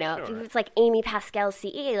company, you know, if it's like Amy Pascal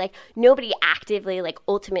CE, like nobody actively like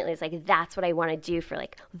ultimately is like, that's what I want to do for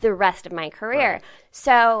like the rest of my career. Right.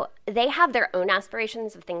 So they have their own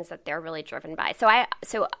aspirations of things that they're really driven by. So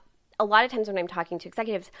a lot of times when I'm talking to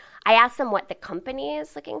executives, I ask them what the company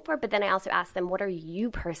is looking for, but then I also ask them, what are you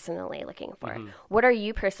personally looking for? Mm-hmm. What are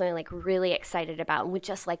you personally like really excited about and would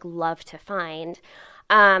just like love to find?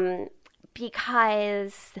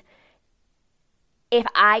 Because if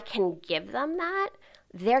I can give them that,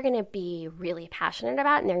 they're going to be really passionate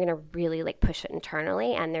about it and they're going to really like push it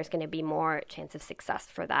internally, and there's going to be more chance of success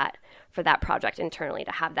for that project internally,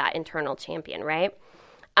 to have that internal champion, right?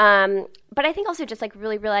 But I think also just like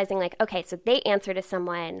really realizing like, okay, so they answer to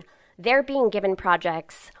someone, they're being given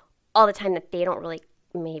projects all the time that they don't really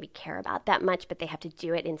maybe care about that much, but they have to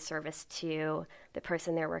do it in service to the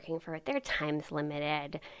person they're working for. Their time's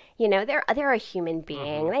limited. You know, they're a human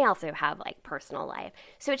being. Mm-hmm. They also have like personal life.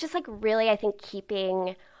 So it's just like really, I think,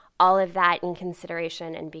 keeping all of that in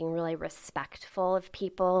consideration and being really respectful of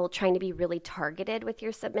people, trying to be really targeted with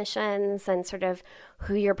your submissions and sort of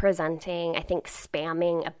who you're presenting. I think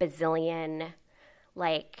spamming a bazillion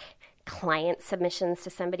like client submissions to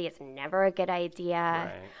somebody is never a good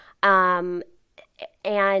idea. Right.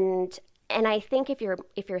 And I think if you're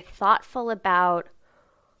thoughtful about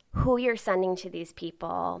who you're sending to these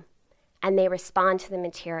people and they respond to the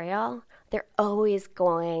material, they're always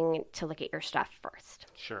going to look at your stuff first.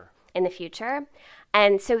 Sure. In the future.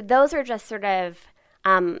 And so those are just sort of,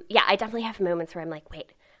 I definitely have moments where I'm like,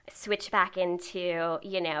 wait, switch back into,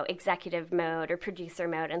 you know, executive mode or producer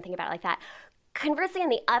mode and think about it like that. Conversely, on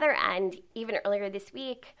the other end, even earlier this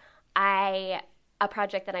week, a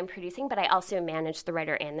project that I'm producing, but I also manage the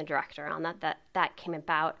writer and the director on that came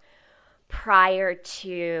about prior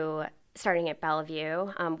to starting at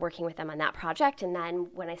Bellevue, working with them on that project. And then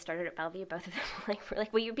when I started at Bellevue, both of them were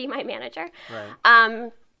like, will you be my manager?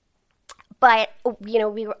 Right. But, you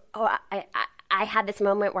know, I had this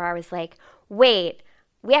moment where I was like, wait,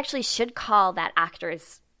 we actually should call that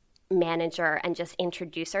actor's manager and just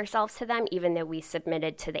introduce ourselves to them, even though we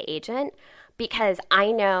submitted to the agent. Because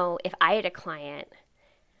I know if I had a client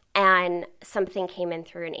and something came in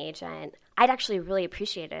through an agent, I'd actually really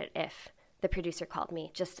appreciate it if the producer called me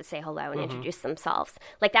just to say hello and introduce themselves.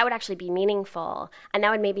 Like that would actually be meaningful, and that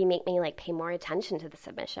would maybe make me like pay more attention to the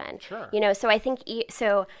submission. Sure. You know, so I think I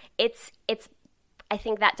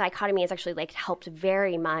think that dichotomy has actually like helped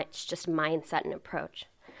very much just mindset and approach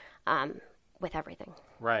with everything.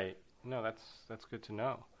 Right. No, that's good to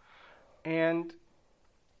know. And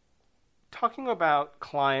talking about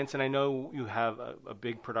clients, and I know you have a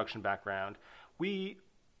big production background, a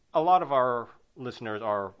lot of our listeners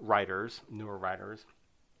are writers, newer writers,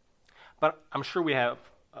 but I'm sure we have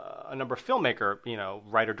a number of filmmaker, you know,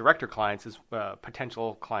 writer-director clients, as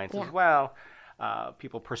potential clients as well,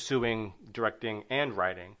 people pursuing directing and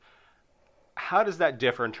writing. How does that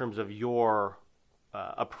differ in terms of your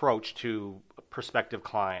approach to a prospective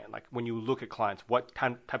client? Like when you look at clients, what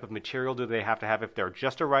type of material do they have to have if they're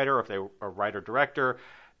just a writer, or if they're a writer-director?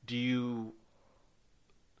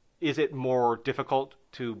 Is it more difficult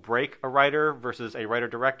to break a writer versus a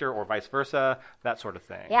writer-director, or vice versa, that sort of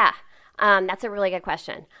thing? Yeah, that's a really good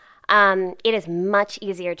question. It is much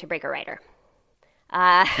easier to break a writer.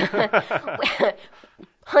 100%.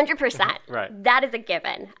 Right. That is a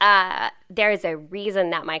given. There is a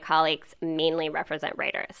reason that my colleagues mainly represent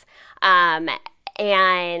writers. And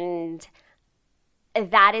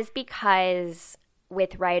that is because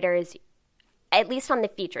with writers, at least on the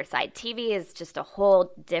feature side, TV is just a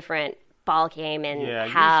whole different ballgame. And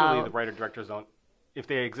usually the writer-directors don't, if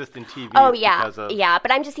they exist in TV. Oh yeah,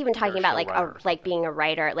 but I'm just even talking about like being a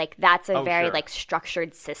writer. Like that's a very like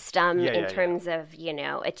structured system in terms of, you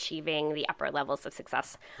know, achieving the upper levels of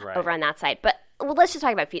success over on that side. But let's just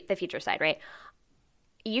talk about the feature side, right?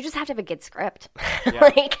 You just have to have a good script.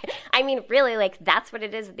 Like, I mean, really, like that's what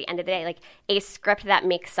it is at the end of the day. Like a script that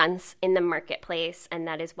makes sense in the marketplace and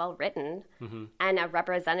that is well written, and a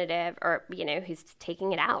representative, or you know, who's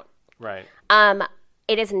taking it out. Right.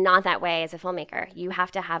 It is not that way as a filmmaker. You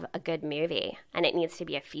have to have a good movie, and it needs to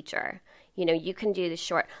be a feature. You know, you can do the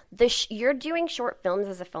short. You're doing short films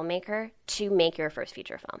as a filmmaker to make your first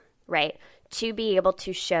feature film, right? To be able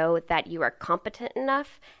to show that you are competent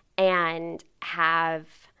enough and have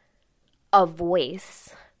a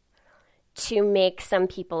voice to make some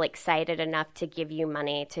people excited enough to give you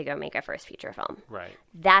money to go make a first feature film. Right.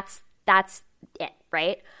 That's it,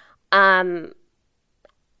 right?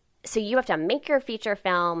 So you have to make your feature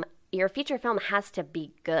film. Your feature film has to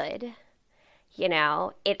be good. You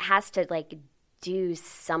know, it has to like do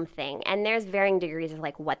something. And there's varying degrees of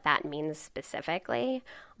like what that means specifically.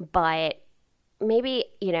 But maybe,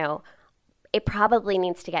 you know, it probably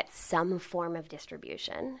needs to get some form of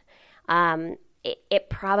distribution. It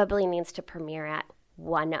probably needs to premiere at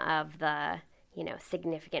one of the, you know,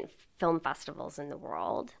 significant film festivals in the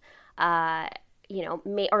world. You know,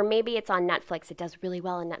 or maybe it's on Netflix. It does really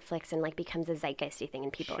well on Netflix and like becomes a zeitgeisty thing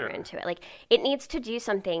and people are into it. Like it needs to do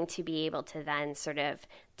something to be able to then sort of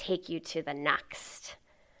take you to the next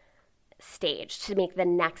stage, to make the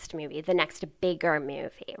next movie, the next bigger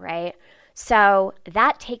movie, right? So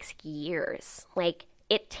that takes years. Like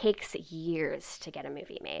it takes years to get a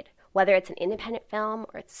movie made. Whether it's an independent film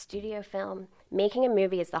or it's a studio film, making a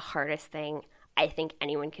movie is the hardest thing I think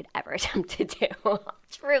anyone could ever attempt to do.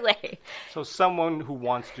 Truly. So someone who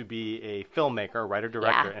wants to be a filmmaker, writer,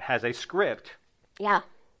 director, and has a script,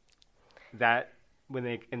 that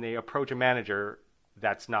when they approach a manager,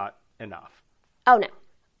 that's not enough. Oh no.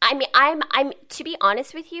 I mean, I'm to be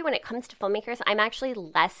honest with you, when it comes to filmmakers, I'm actually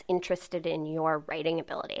less interested in your writing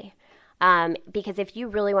ability, because if you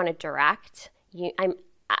really want to direct,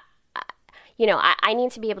 I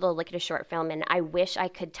need to be able to look at a short film, and I wish I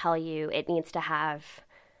could tell you it needs to have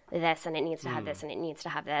this, and it needs to have this, and it needs to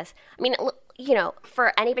have this. I mean, you know,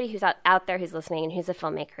 for anybody who's out there who's listening and who's a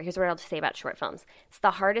filmmaker, here's what I'll say about short films. It's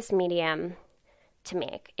the hardest medium to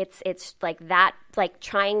make. It's like that, like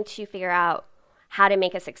trying to figure out how to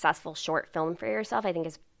make a successful short film for yourself, I think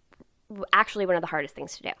is actually one of the hardest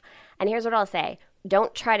things to do. And here's what I'll say.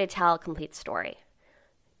 Don't try to tell a complete story.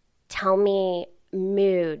 Tell me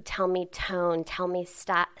mood, tell me tone, tell me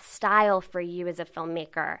style for you as a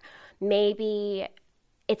filmmaker. Maybe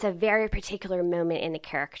it's a very particular moment in a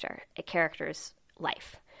character's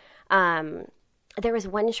life. There was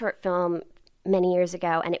one short film many years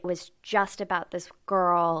ago, and it was just about this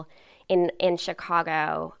girl in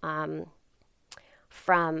Chicago,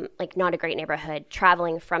 from like not a great neighborhood,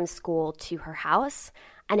 traveling from school to her house.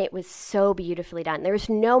 And it was so beautifully done. There was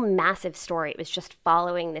no massive story. It was just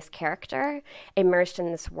following this character immersed in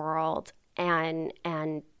this world and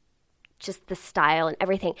just the style and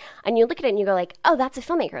everything. And you look at it and you go like, oh, that's a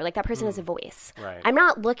filmmaker. Like that person has a voice. Right. I'm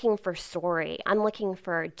not looking for story. I'm looking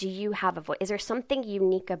for, do you have a voice? Is there something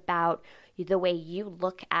unique about the way you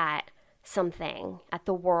look at something, at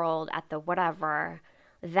the world, at the whatever,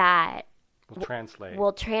 that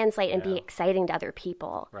will translate and be exciting to other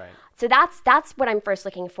people. Right. So that's what I'm first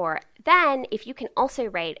looking for. Then if you can also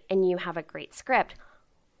write and you have a great script,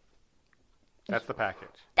 that's the package.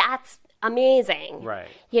 That's amazing. Right.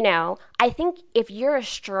 You know, I think if you're a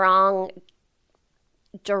strong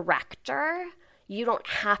director, you don't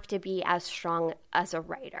have to be as strong as a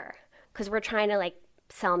writer, because we're trying to like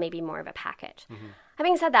sell maybe more of a package. Mm-hmm.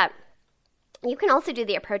 Having said that, you can also do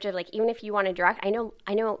the approach of like, even if you want to direct, I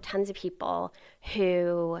know tons of people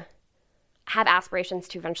who have aspirations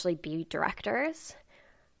to eventually be directors,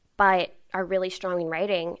 but are really strong in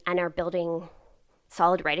writing and are building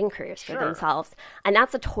solid writing careers for themselves. And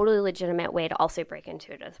that's a totally legitimate way to also break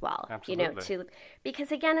into it as well. Absolutely. You know,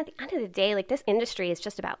 because again, at the end of the day, like this industry is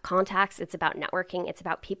just about contacts. It's about networking. It's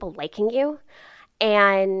about people liking you.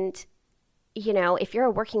 And you know, if you're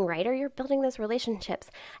a working writer, you're building those relationships.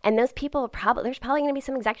 And those people, there's probably going to be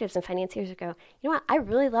some executives and financiers who go, you know what, I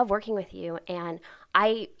really love working with you. And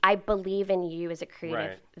I believe in you as a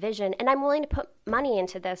creative vision. And I'm willing to put money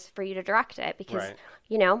into this for you to direct it because,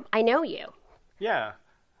 you know, I know you. Yeah.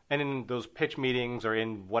 And in those pitch meetings or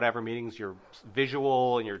in whatever meetings, you're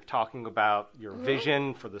visual and you're talking about your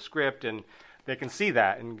vision for the script. And they can see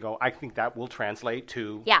that and go, I think that will translate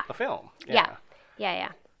to a film. Yeah.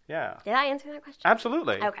 Did I answer that question?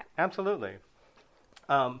 Absolutely. Okay. Absolutely.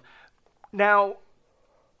 Now,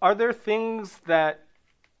 are there things that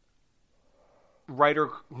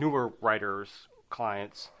newer writers,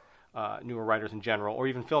 clients, newer writers in general, or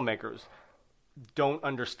even filmmakers don't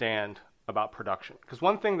understand about production? Because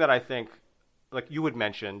one thing that I think, like you had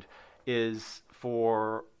mentioned, is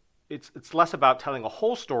it's less about telling a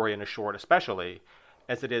whole story in a short, especially,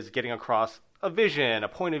 as it is getting across a vision, a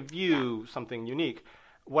point of view, something unique.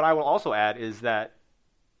 What I will also add is that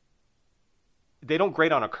they don't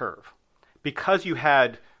grade on a curve. Because you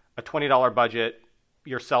had a $20 budget,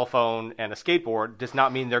 your cell phone, and a skateboard does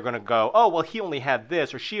not mean they're going to go, oh, well, he only had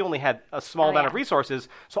this or she only had a small amount of resources,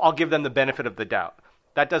 so I'll give them the benefit of the doubt.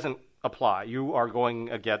 That doesn't apply. You are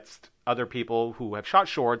going against other people who have shot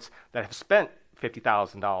shorts that have spent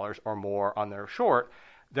 $50,000 or more on their short,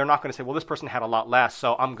 they're not going to say, well, this person had a lot less,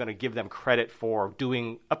 so I'm going to give them credit for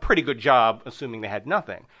doing a pretty good job, assuming they had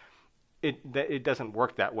nothing. It doesn't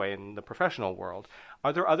work that way in the professional world.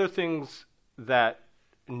 Are there other things that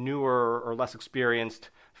newer or less experienced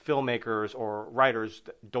filmmakers or writers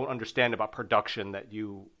don't understand about production that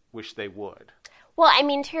you wish they would? Well, I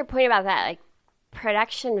mean, to your point about that, like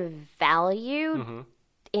production value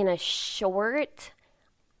in a short,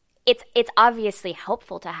 it's obviously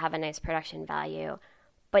helpful to have a nice production value,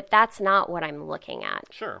 but that's not what I'm looking at.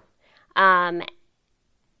 Sure. And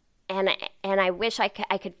I wish I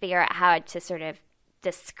could figure out how to sort of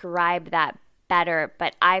describe that better,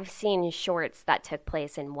 but I've seen shorts that took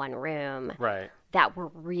place in one room. Right. That were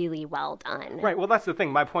really well done. Right. Well, that's the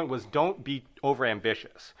thing. My point was, don't be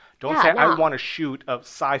overambitious. Don't say, I want to shoot a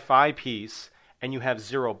sci-fi piece and you have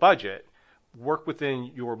zero budget. Work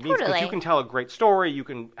within your means. Because you can tell a great story. You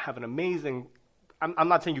can have an amazing... I'm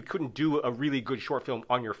not saying you couldn't do a really good short film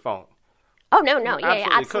on your phone. Oh, no.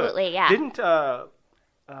 Absolutely, yeah. Didn't...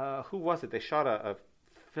 who was it? They shot a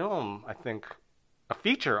film, I think, a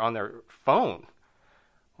feature on their phone.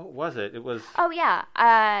 What was it? It was... Oh,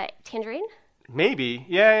 yeah. Tangerine? Maybe,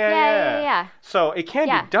 yeah. So it can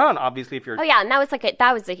be done, obviously, if you're. Oh yeah, and that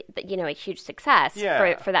was a huge success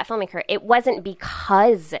for that filmmaker. It wasn't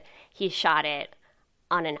because he shot it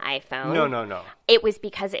on an iPhone. No. It was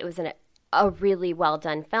because it was a really well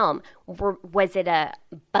done film. Was it a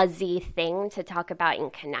buzzy thing to talk about in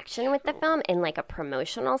connection with the film in like a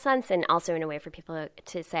promotional sense, and also in a way for people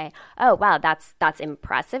to say, "Oh wow, that's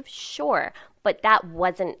impressive." Sure, but that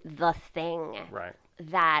wasn't the thing. Right.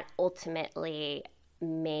 That ultimately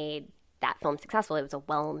made that film successful. It was a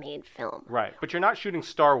well-made film. Right. But you're not shooting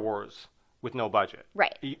Star Wars with no budget.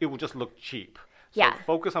 Right. It will just look cheap. So yeah.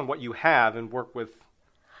 Focus on what you have and work with...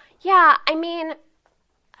 Yeah, I mean,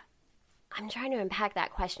 I'm trying to unpack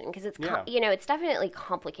that question because it's, it's definitely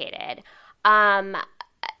complicated.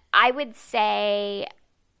 I would say...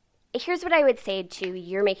 Here's what I would say to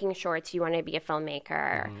you're making shorts, you want to be a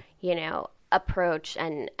filmmaker, approach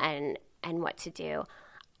and what to do.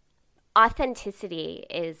 Authenticity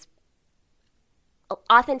is,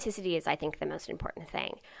 I think, the most important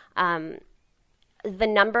thing. The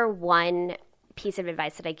number one piece of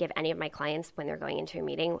advice that I give any of my clients when they're going into a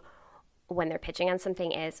meeting, when they're pitching on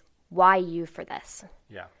something, is why you for this?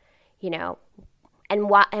 Yeah. And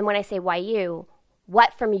when I say why you,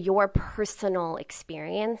 what from your personal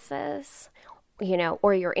experiences,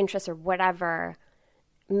 or your interests or whatever,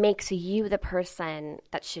 makes you the person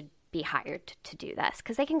that should be hired to do this,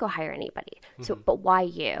 because they can go hire anybody. So, but why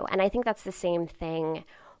you? And I think that's the same thing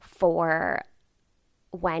for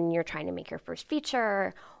when you're trying to make your first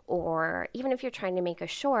feature, or even if you're trying to make a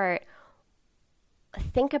short.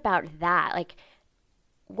 Think about that. Like,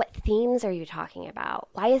 what themes are you talking about?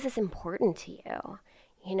 Why is this important to you?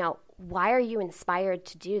 Why are you inspired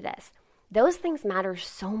to do this? Those things matter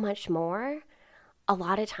so much more a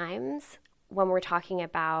lot of times when we're talking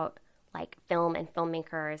about like film and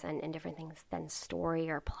filmmakers and different things than story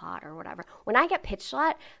or plot or whatever. When I get pitched a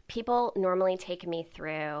lot, people normally take me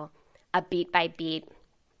through a beat by beat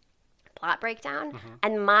plot breakdown.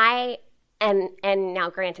 And now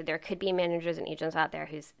granted, there could be managers and agents out there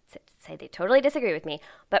who say they totally disagree with me.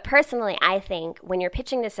 But personally, I think when you're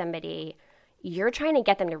pitching to somebody, you're trying to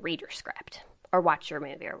get them to read your script or watch your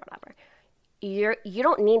movie or whatever. You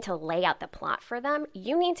don't need to lay out the plot for them.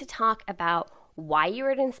 You need to talk about why you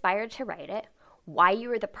were inspired to write it, why you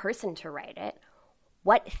were the person to write it,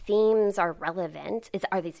 what themes are relevant.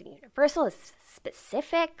 Are these universal,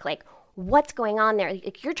 specific? Like, what's going on there?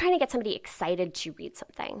 Like, you're trying to get somebody excited to read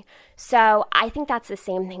something. So I think that's the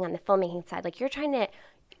same thing on the filmmaking side. Like,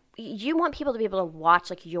 you want people to be able to watch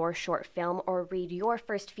like your short film or read your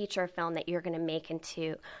first feature film that you're going to make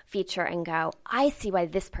into feature and go, I see why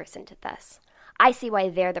this person did this. I see why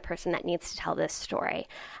they're the person that needs to tell this story.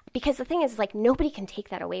 Because the thing is, like, nobody can take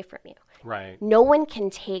that away from you. Right. No one can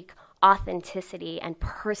take authenticity and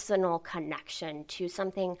personal connection to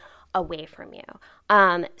something away from you.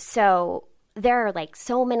 So there are like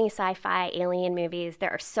so many sci-fi alien movies. There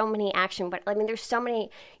are so many action, but I mean, there's so many,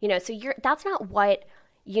 so that's not what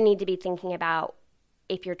you need to be thinking about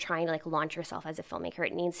if you're trying to like launch yourself as a filmmaker.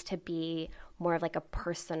 It needs to be more of like a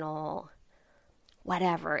personal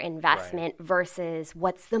whatever investment versus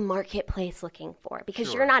what's the marketplace looking for,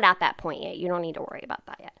 because you're not at that point yet. You don't need to worry about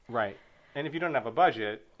that yet. Right. And if you don't have a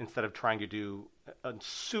budget, instead of trying to do a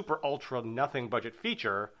super ultra nothing budget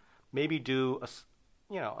feature, maybe do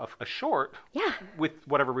a short with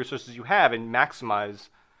whatever resources you have and maximize.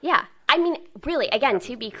 Yeah. I mean, really, again,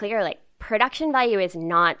 to be clear, like, production value is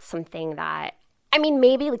not something that, I mean,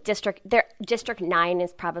 maybe like District 9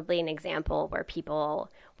 is probably an example where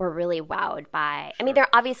people were really wowed by. I mean, there are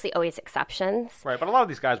obviously always exceptions. Right, but a lot of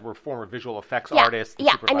these guys were former visual effects artists.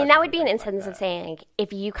 Yeah, I mean, that would be an supervisors and instance things of saying,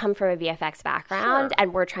 if you come from a VFX background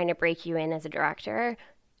and we're trying to break you in as a director,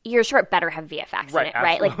 your short better have VFX in it,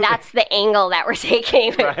 right? Like, that's the angle that we're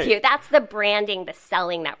taking with you. That's the branding, the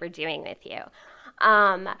selling that we're doing with you.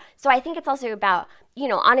 So I think it's also about, you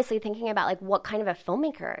know, honestly thinking about, like, what kind of a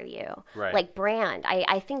filmmaker are you? Right. Like, brand.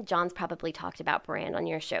 I think John's probably talked about brand on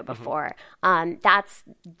your show before. That's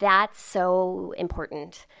so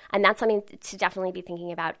important. And that's something to definitely be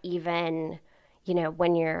thinking about, even, you know,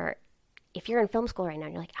 if you're in film school right now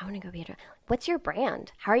and you're like, I want to go be a director. What's your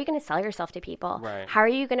brand? How are you going to sell yourself to people? Right. How are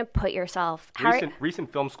you going to put yourself?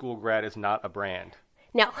 Recent film school grad is not a brand.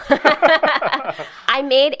 No. I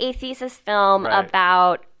made a thesis film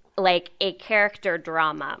about, like, a character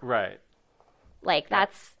drama. Right. Like,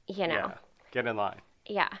 that's, you know. Yeah. Get in line.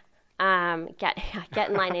 Yeah. Get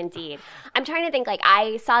in line indeed. I'm trying to think, like,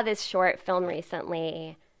 I saw this short film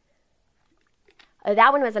recently.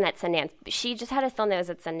 That one wasn't at Sundance. She just had a film that was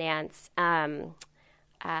at Sundance.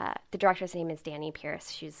 The director's name is Dani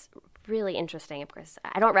Pierce. She's really interesting, of course.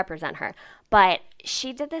 I don't represent her. But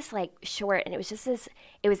she did this, like, short, and it was just this,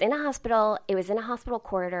 it was in a hospital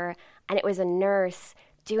corridor, and it was a nurse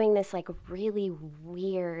doing this, like, really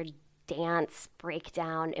weird dance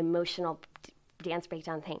breakdown, emotional dance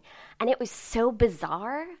breakdown thing. And it was so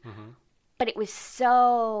bizarre, but it was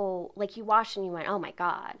so, like, you watched and you went, oh my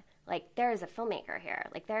God. Like, there is a filmmaker here.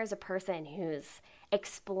 Like, there is a person who's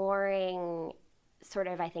exploring sort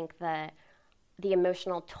of, I think, the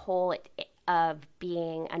emotional toll of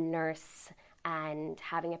being a nurse and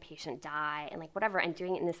having a patient die and, like, whatever, and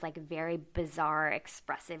doing it in this, like, very bizarre,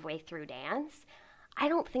 expressive way through dance. I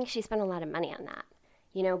don't think she spent a lot of money on that,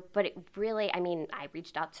 you know, but it really, I mean, I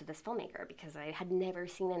reached out to this filmmaker because I had never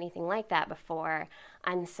seen anything like that before.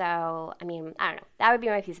 And so, I mean, I don't know. That would be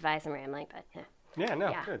my piece of advice. I'm rambling, but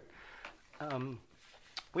yeah. Good.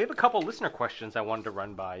 We have a couple listener questions I wanted to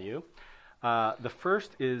run by you. The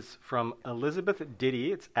first is from Elizabeth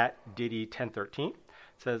Diddy. It's at Diddy1013. It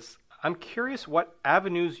says, I'm curious what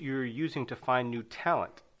avenues you're using to find new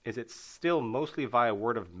talent. Is it still mostly via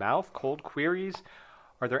word of mouth, cold queries?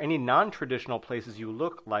 Are there any non-traditional places you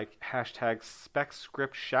look, like hashtag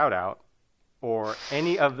SpecScript shoutout, or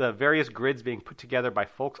any of the various grids being put together by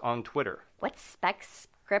folks on Twitter? What's SpecScript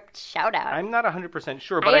shoutout? I'm not 100%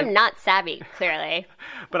 sure. But I am not savvy, clearly.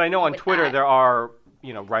 But I know on Twitter there are,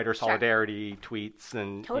 you know, writer solidarity tweets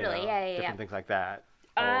and different things like that,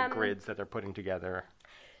 or grids that they're putting together.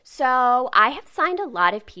 So I have signed a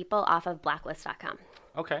lot of people off of Blacklist.com.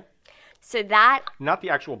 Okay. So that... Not the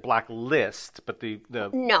actual Blacklist, but the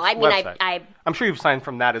No, I mean, website. I'm sure you've signed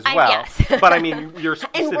from that as well. Yes. But I mean, you're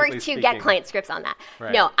specifically and work to get client scripts on that.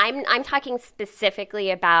 Right. No, I'm talking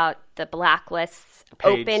specifically about the Blacklist's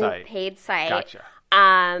paid site. Gotcha.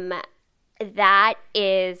 That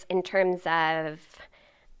is in terms of...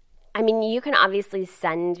 I mean, you can obviously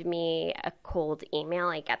send me a cold email.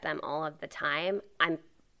 I get them all of the time.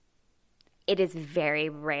 It is very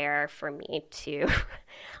rare for me to,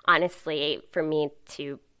 honestly,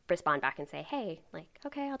 respond back and say, hey, like,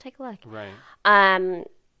 okay, I'll take a look. Right.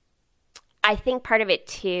 I think part of it,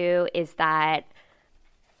 too, is that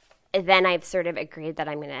then I've sort of agreed that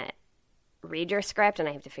I'm going to read your script and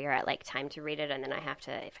I have to figure out, like, time to read it. And then I have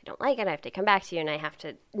to, if I don't like it, I have to come back to you and I have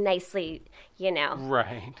to nicely, you know.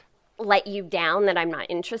 Right. Let you down that I'm not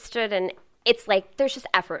interested, and it's like there's just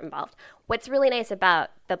effort involved. What's really nice about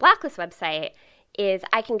the Blacklist website is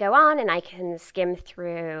I can go on and I can skim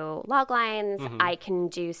through log lines. I can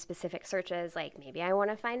do specific searches, like maybe I want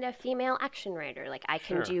to find a female action writer. Like I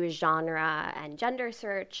can do genre and gender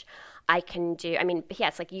search. I can do, I mean,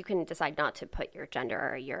 yes, like you can decide not to put your gender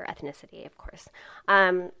or your ethnicity, of course.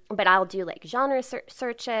 But I'll do like genre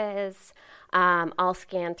searches. I'll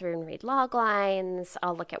scan through and read log lines.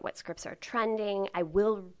 I'll look at what scripts are trending. I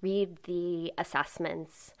will read the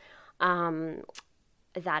assessments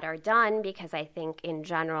that are done because I think in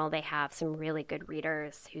general they have some really good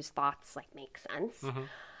readers whose thoughts like make sense.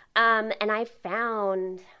 And I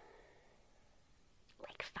found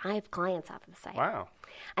like 5 clients off of the site. Wow.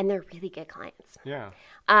 And they're really good clients. Yeah.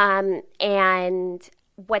 And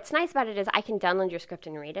what's nice about it is I can download your script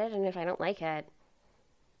and read it, and if I don't like it,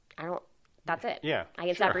 that's it. Yeah. I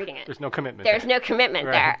can stop reading it. There's no commitment. There's no commitment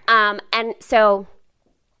there. And so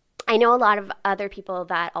I know a lot of other people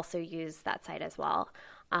that also use that site as well,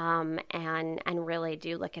 and really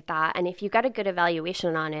do look at that. And if you got a good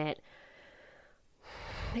evaluation on it,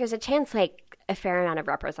 there's a chance like a fair amount of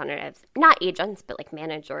representatives, not agents, but like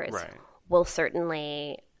managers, will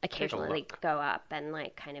certainly occasionally look. go up and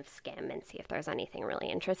like kind of skim and see if there's anything really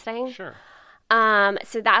interesting. Sure.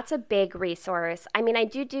 So that's a big resource. I mean, I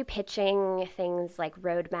do pitching things like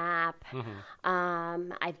Roadmap.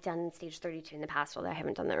 I've done Stage 32 in the past, although I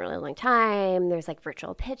haven't done that in a really long time. There's like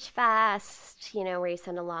Virtual Pitch Fest, you know, where you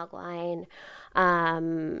send a log line.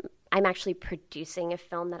 I'm actually producing a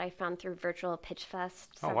film that I found through Virtual Pitch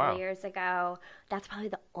Fest several years ago. That's probably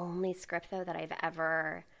the only script, though, that I've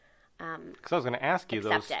ever Because I was going to ask you,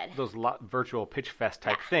 accepted. those virtual pitch fest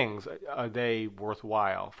type things, are they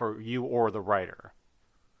worthwhile for you or the writer?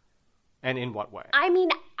 And in what way? I mean,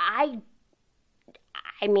 I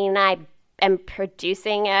am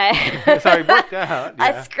producing Sorry, break down.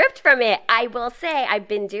 a script from it. I will say I've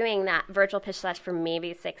been doing that virtual pitch fest for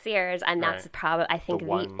maybe 6 years, and that's probably, I think,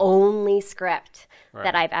 the only script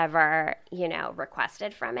that I've ever, you know,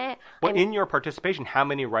 requested from it. Well, in your participation, how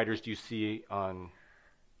many writers do you see on?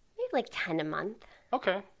 Maybe like 10 a month.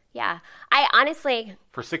 Okay. Yeah. I honestly...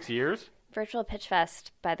 For 6 years? Virtual Pitch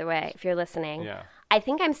Fest, by the way, if you're listening. Yeah. I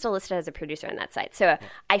think I'm still listed as a producer on that site. So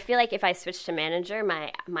I feel like if I switched to manager,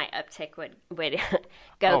 my uptick would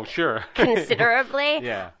go considerably.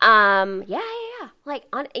 Yeah. Yeah. Like,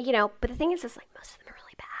 you know, but the thing is like most of them are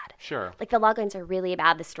really bad. Sure. Like the loglines are really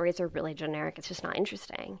bad. The stories are really generic. It's just not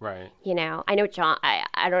interesting. Right. You know, I know John,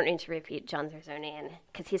 I don't need to repeat John Zerzonian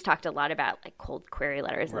because he's talked a lot about like cold query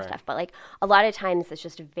letters and stuff, but like a lot of times it's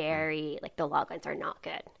just very, like the loglines are not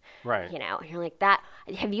good. Right. You know, and you're like that.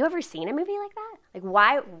 Have you ever seen a movie like that? Like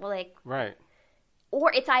why, like. Right.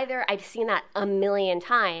 Or it's either I've seen that a million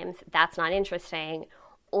times, that's not interesting,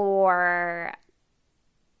 or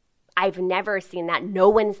I've never seen that. No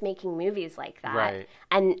one's making movies like that. Right.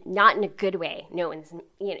 And not in a good way. No one's,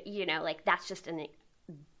 you know, like that's just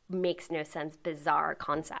makes no sense, bizarre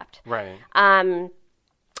concept. Right.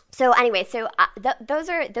 So anyway, those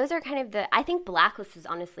are kind of I think Blacklist is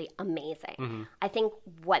honestly amazing. I think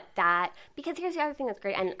because here's the other thing that's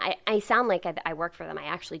great, and I sound like I work for them. I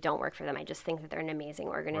actually don't work for them. I just think that they're an amazing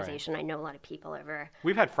organization. Right. I know a lot of people over.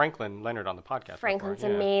 We've had Franklin Leonard on the podcast. Franklin's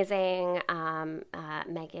amazing.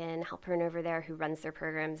 Megan Halpern over there, who runs their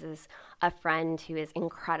programs, is a friend who is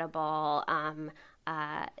incredible.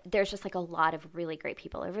 There's just like a lot of really great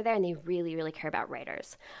people over there, and they really, really care about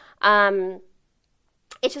writers.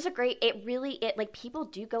 It's just like people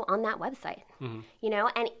do go on that website, you know,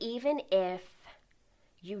 and even if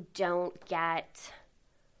you don't get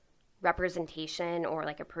representation or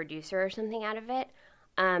like a producer or something out of it,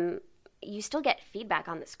 you still get feedback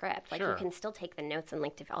on the script. Like you can still take the notes and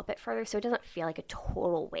like develop it further. So it doesn't feel like a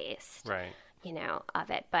total waste, you know,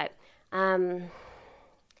 of it. But,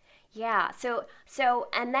 yeah. So,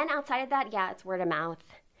 and then outside of that, it's word of mouth.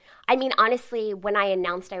 I mean, honestly, when I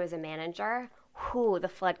announced I was a manager, the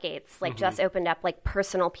floodgates like just opened up, like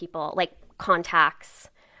personal people, like contacts,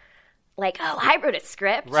 like, oh, I wrote a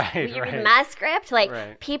script. Right. You read my script?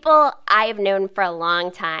 Like people I have known for a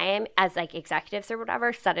long time as like executives or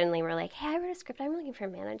whatever suddenly were like, hey, I wrote a script. I'm looking for a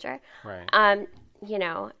manager. Right. You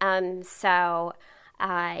know, so,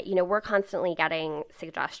 you know, we're constantly getting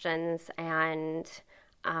suggestions and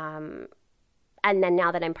then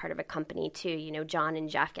now that I'm part of a company too, you know, John and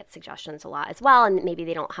Jeff get suggestions a lot as well, and maybe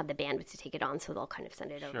they don't have the bandwidth to take it on, so they'll kind of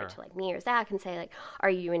send it over to like me or Zach and say like, are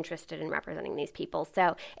you interested in representing these people?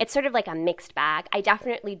 So it's sort of like a mixed bag. I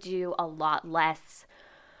definitely do a lot less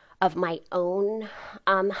of my own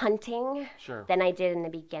hunting than I did in the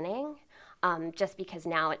beginning, just because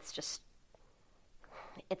now it's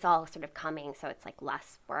all sort of coming, so it's like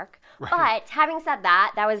less work. But having said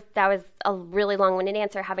that, that was a really long-winded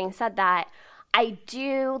answer. Having said that, I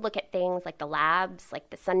do look at things like the labs, like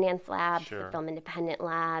the Sundance Labs, the Film Independent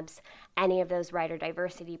Labs, any of those writer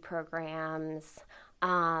diversity programs.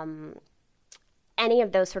 Any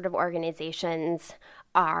of those sort of organizations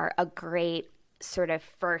are a great sort of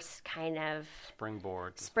first kind of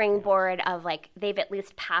springboard of like they've at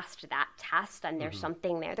least passed that test and there's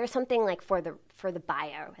something there. There's something like for the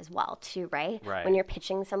bio as well too, right? When you're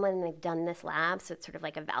pitching someone and they've done this lab, so it's sort of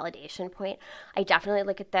like a validation point. I definitely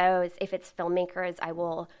look at those. If it's filmmakers, I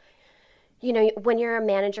will, you know, when you're a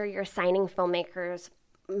manager, you're assigning filmmakers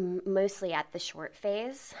mostly at the short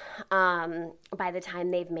phase. By the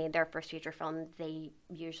time they've made their first feature film, they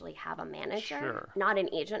usually have a manager, not an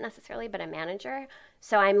agent necessarily, but a manager.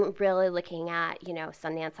 So I'm really looking at, you know,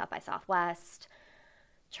 Sundance, South by Southwest,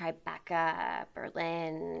 Tribeca,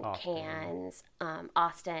 Berlin, Cannes,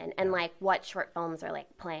 Austin, and like what short films are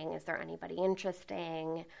like playing. Is there anybody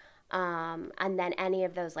interesting? And then any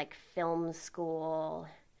of those like film school,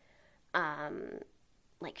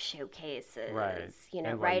 like showcases, you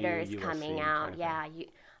know, NYU, writers USC coming out.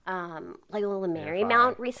 like Little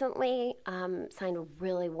Marymount recently signed a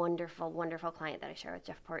really wonderful, wonderful client that I share with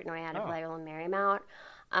Jeff Portnoy out of Little Marymount.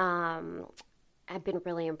 I've been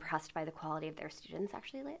really impressed by the quality of their students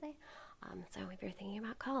actually lately. So if you're thinking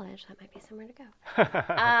about college, that might be somewhere to go.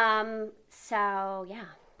 So yeah.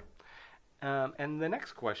 And the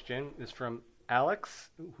next question is from Alex,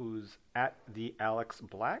 who's at the Alex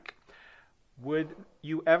Black. Would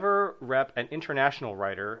you ever rep an international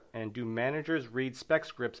writer, and do managers read spec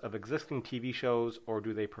scripts of existing TV shows, or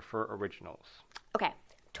do they prefer originals? Okay,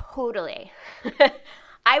 totally.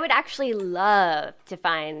 I would actually love to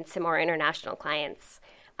find some more international clients,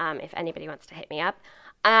 if anybody wants to hit me up.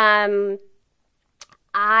 When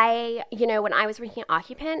I was working at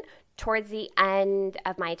Occupant, towards the end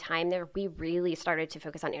of my time there, we really started to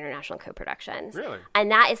focus on international co-productions. Really?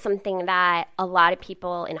 And that is something that a lot of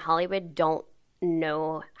people in Hollywood don't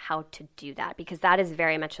know how to do that, because that is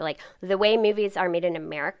very much like the way movies are made in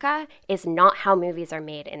America is not how movies are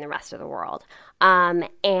made in the rest of the world.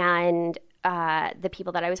 The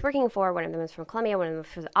people that I was working for, one of them was from Colombia, one of them was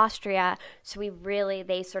from Austria. So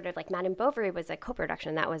they sort of like Madame Bovary was a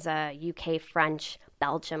co-production. That was a UK, French,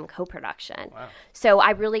 Belgium co-production. Wow. So I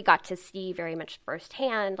really got to see very much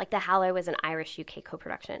firsthand, like The Hallow was an Irish UK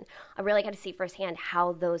co-production. I really got to see firsthand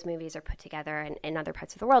how those movies are put together in other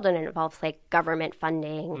parts of the world. And it involves like government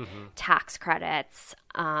funding, tax credits,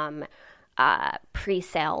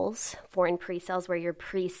 pre-sales, foreign pre-sales, where you're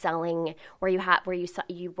pre-selling, where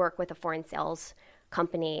you work with a foreign sales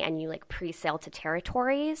company and you like pre-sale to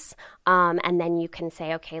territories, and then you can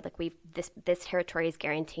say, okay, like this territory is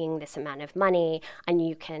guaranteeing this amount of money, and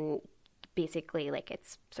you can basically like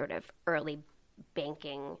it's sort of early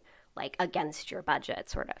banking like against your budget,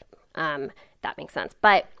 sort of. That makes sense.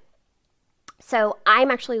 But so I'm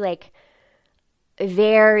actually like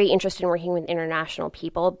very interested in working with international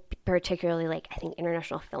people, particularly like I think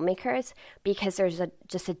international filmmakers, because there's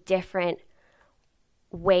just a different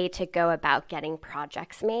way to go about getting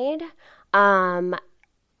projects made at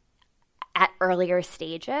earlier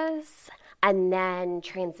stages, and then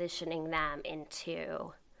transitioning them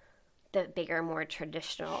into the bigger, more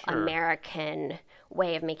traditional American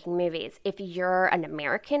way of making movies. If you're an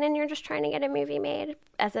American and you're just trying to get a movie made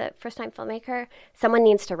as a first-time filmmaker, someone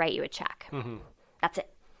needs to write you a check. Mm-hmm. That's it.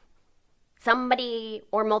 Somebody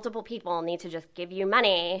or multiple people need to just give you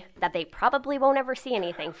money that they probably won't ever see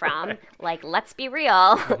anything from. Right. Like, let's be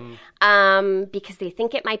real. Mm-hmm. Because they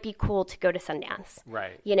think it might be cool to go to Sundance.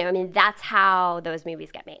 Right. That's how those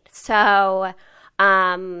movies get made. So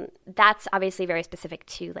that's obviously very specific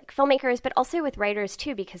to like filmmakers, but also with writers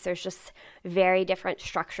too, because there's just very different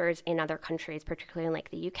structures in other countries, particularly in like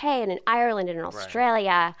the UK and in Ireland and in Australia.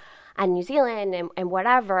 Right. And New Zealand and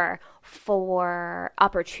whatever, for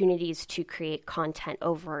opportunities to create content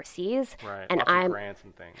overseas. Right. And lots of grants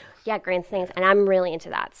and things. Yeah, grants and things. And I'm really into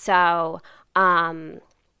that. So,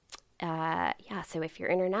 so if you're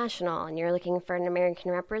international and you're looking for an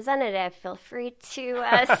American representative, feel free to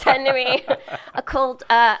send me a cold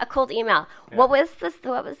email. Yeah. What was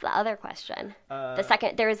the other question? The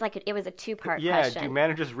second, there was it was a two-part question. Yeah, do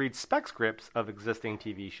managers read spec scripts of existing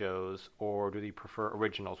TV shows, or do they prefer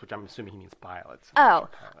originals, which I'm assuming he means pilots?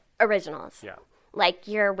 Originals. Yeah. Like,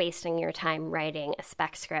 you're wasting your time writing a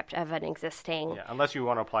spec script of an existing... Yeah, unless you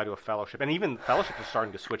want to apply to a fellowship. And even fellowships are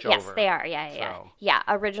starting to switch over. Yes, they are. Yeah,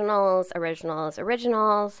 originals.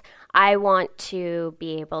 I want to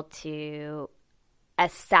be able to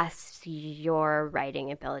assess your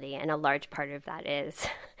writing ability, and a large part of that is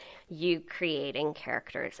you creating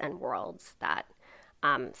characters and worlds that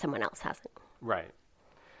someone else hasn't. Right.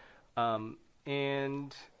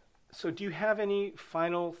 And so do you have any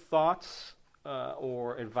final thoughts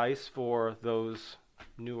or advice for those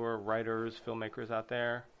newer writers, filmmakers out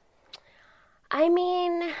there? I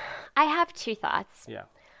mean, I have two thoughts. Yeah.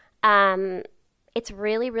 It's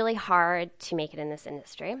really, really hard to make it in this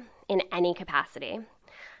industry in any capacity.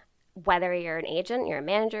 Whether you're an agent, you're a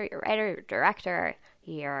manager, you're a writer, you're a director,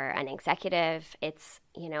 you're an executive, it's,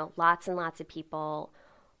 lots and lots of people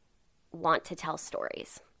want to tell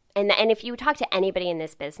stories. And if you talk to anybody in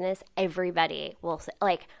this business, everybody will say,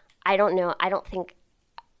 like, I don't think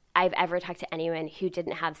I've ever talked to anyone who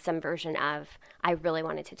didn't have some version of, I really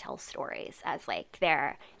wanted to tell stories as like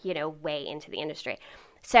their, way into the industry.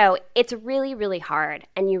 So it's really, really hard,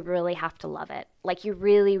 and you really have to love it. Like, you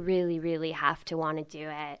really, really, really have to want to do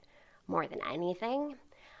it more than anything,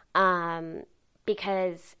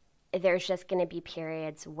 because there's just going to be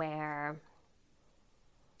periods where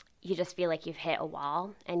you just feel like you've hit a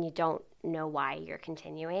wall and you don't know why you're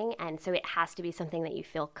continuing. And so it has to be something that you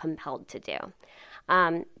feel compelled to do.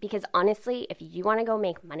 Because honestly, if you want to go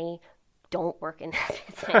make money, don't work in this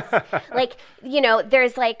business. Like,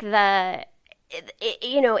 there's like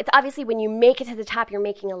it's obviously when you make it to the top, you're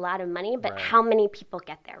making a lot of money, but how many people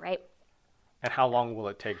get there, right? And how long will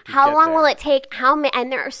it take to How get long there? will it take?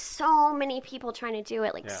 And there are so many people trying to do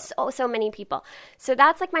it, like so many people. So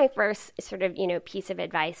that's like my first sort of, piece of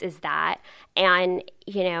advice is that. And,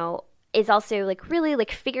 is also like really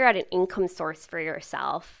like figure out an income source for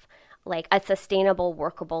yourself, like a sustainable,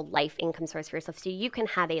 workable life income source for yourself. So you can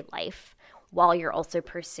have a life while you're also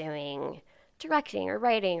pursuing directing or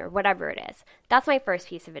writing or whatever it is. That's my first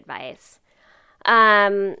piece of advice.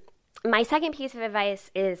 My second piece of advice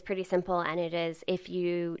is pretty simple, and it is if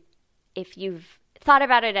you've thought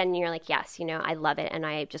about it and you're like, yes, I love it and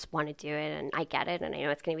I just want to do it and I get it and I know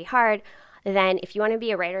it's going to be hard, then if you want to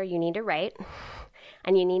be a writer, you need to write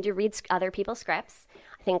and you need to read other people's scripts.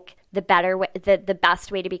 I think the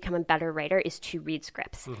best way to become a better writer is to read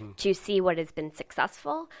scripts, to see what has been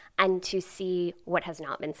successful and to see what has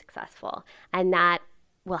not been successful. And that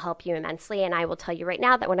will help you immensely. And I will tell you right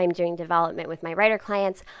now that when I'm doing development with my writer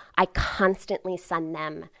clients, I constantly send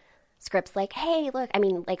them scripts like, hey, look,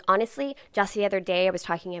 like honestly, just the other day I was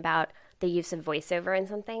talking about the use of voiceover in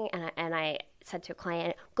something, and I said to a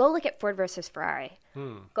client, go look at Ford versus Ferrari.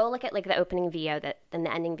 Go look at like the opening video and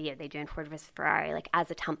the ending video they do in Ford versus Ferrari, like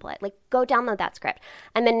as a template. Like go download that script.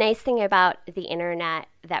 And the nice thing about the internet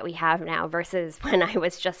that we have now versus when I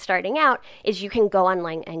was just starting out is you can go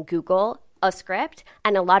online and Google a script,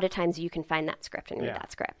 and a lot of times you can find that script and read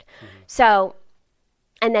that script. So,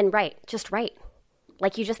 and then just write.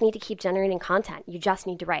 Like you just need to keep generating content. You just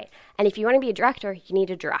need to write. And if you want to be a director, you need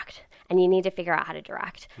to direct and you need to figure out how to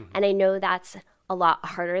direct. And I know that's a lot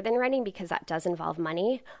harder than writing because that does involve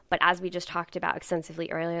money. But as we just talked about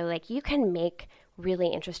extensively earlier, like you can make really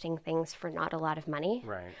interesting things for not a lot of money.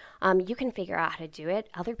 Right. You can figure out how to do it.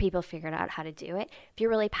 Other people figured out how to do it. If you're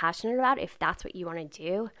really passionate about it, if that's what you want to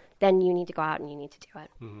do, then you need to go out and you need to do it.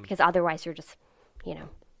 Because otherwise you're just,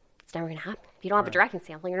 it's never going to happen. If you don't have a directing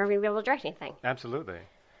sample, you're never going to be able to direct anything. Absolutely.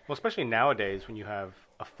 Well, especially nowadays when you have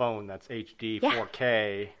a phone that's HD,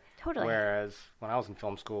 4K. Totally. Whereas when I was in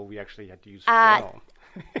film school, we actually had to use film.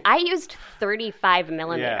 I used 35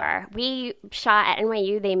 millimeter. Yeah. We shot at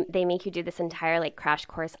NYU. They make you do this entire like crash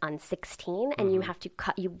course on 16, and you have to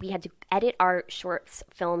we had to edit our shorts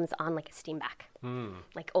films on like a Steamback,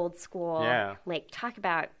 like old school. Yeah. Like talk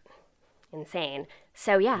about insane.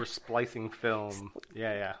 So yeah, We're splicing film.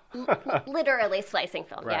 Yeah. literally slicing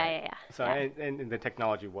film. Right. Yeah. So and the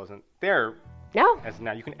technology wasn't there No. as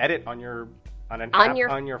now. You can edit on your phone.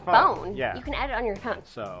 phone. Yeah. You can edit on your phone.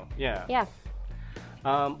 So yeah. Yeah.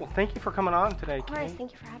 Well, thank you for coming on today, Of course. Kate.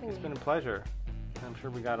 Thank you for having It's me. been a pleasure. I'm sure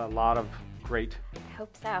we got a lot of great I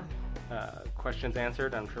hope so. questions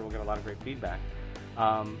answered. I'm sure we'll get a lot of great feedback.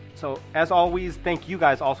 So as always, thank you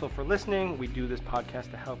guys also for listening. We do this podcast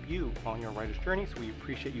to help you on your writer's journey, so we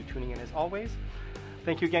appreciate you tuning in as always.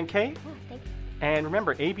 Thank you again, Kate. Yeah, thanks. And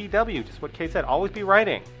remember, ABW, just what Kate said, always be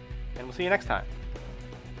writing. And we'll see you next time.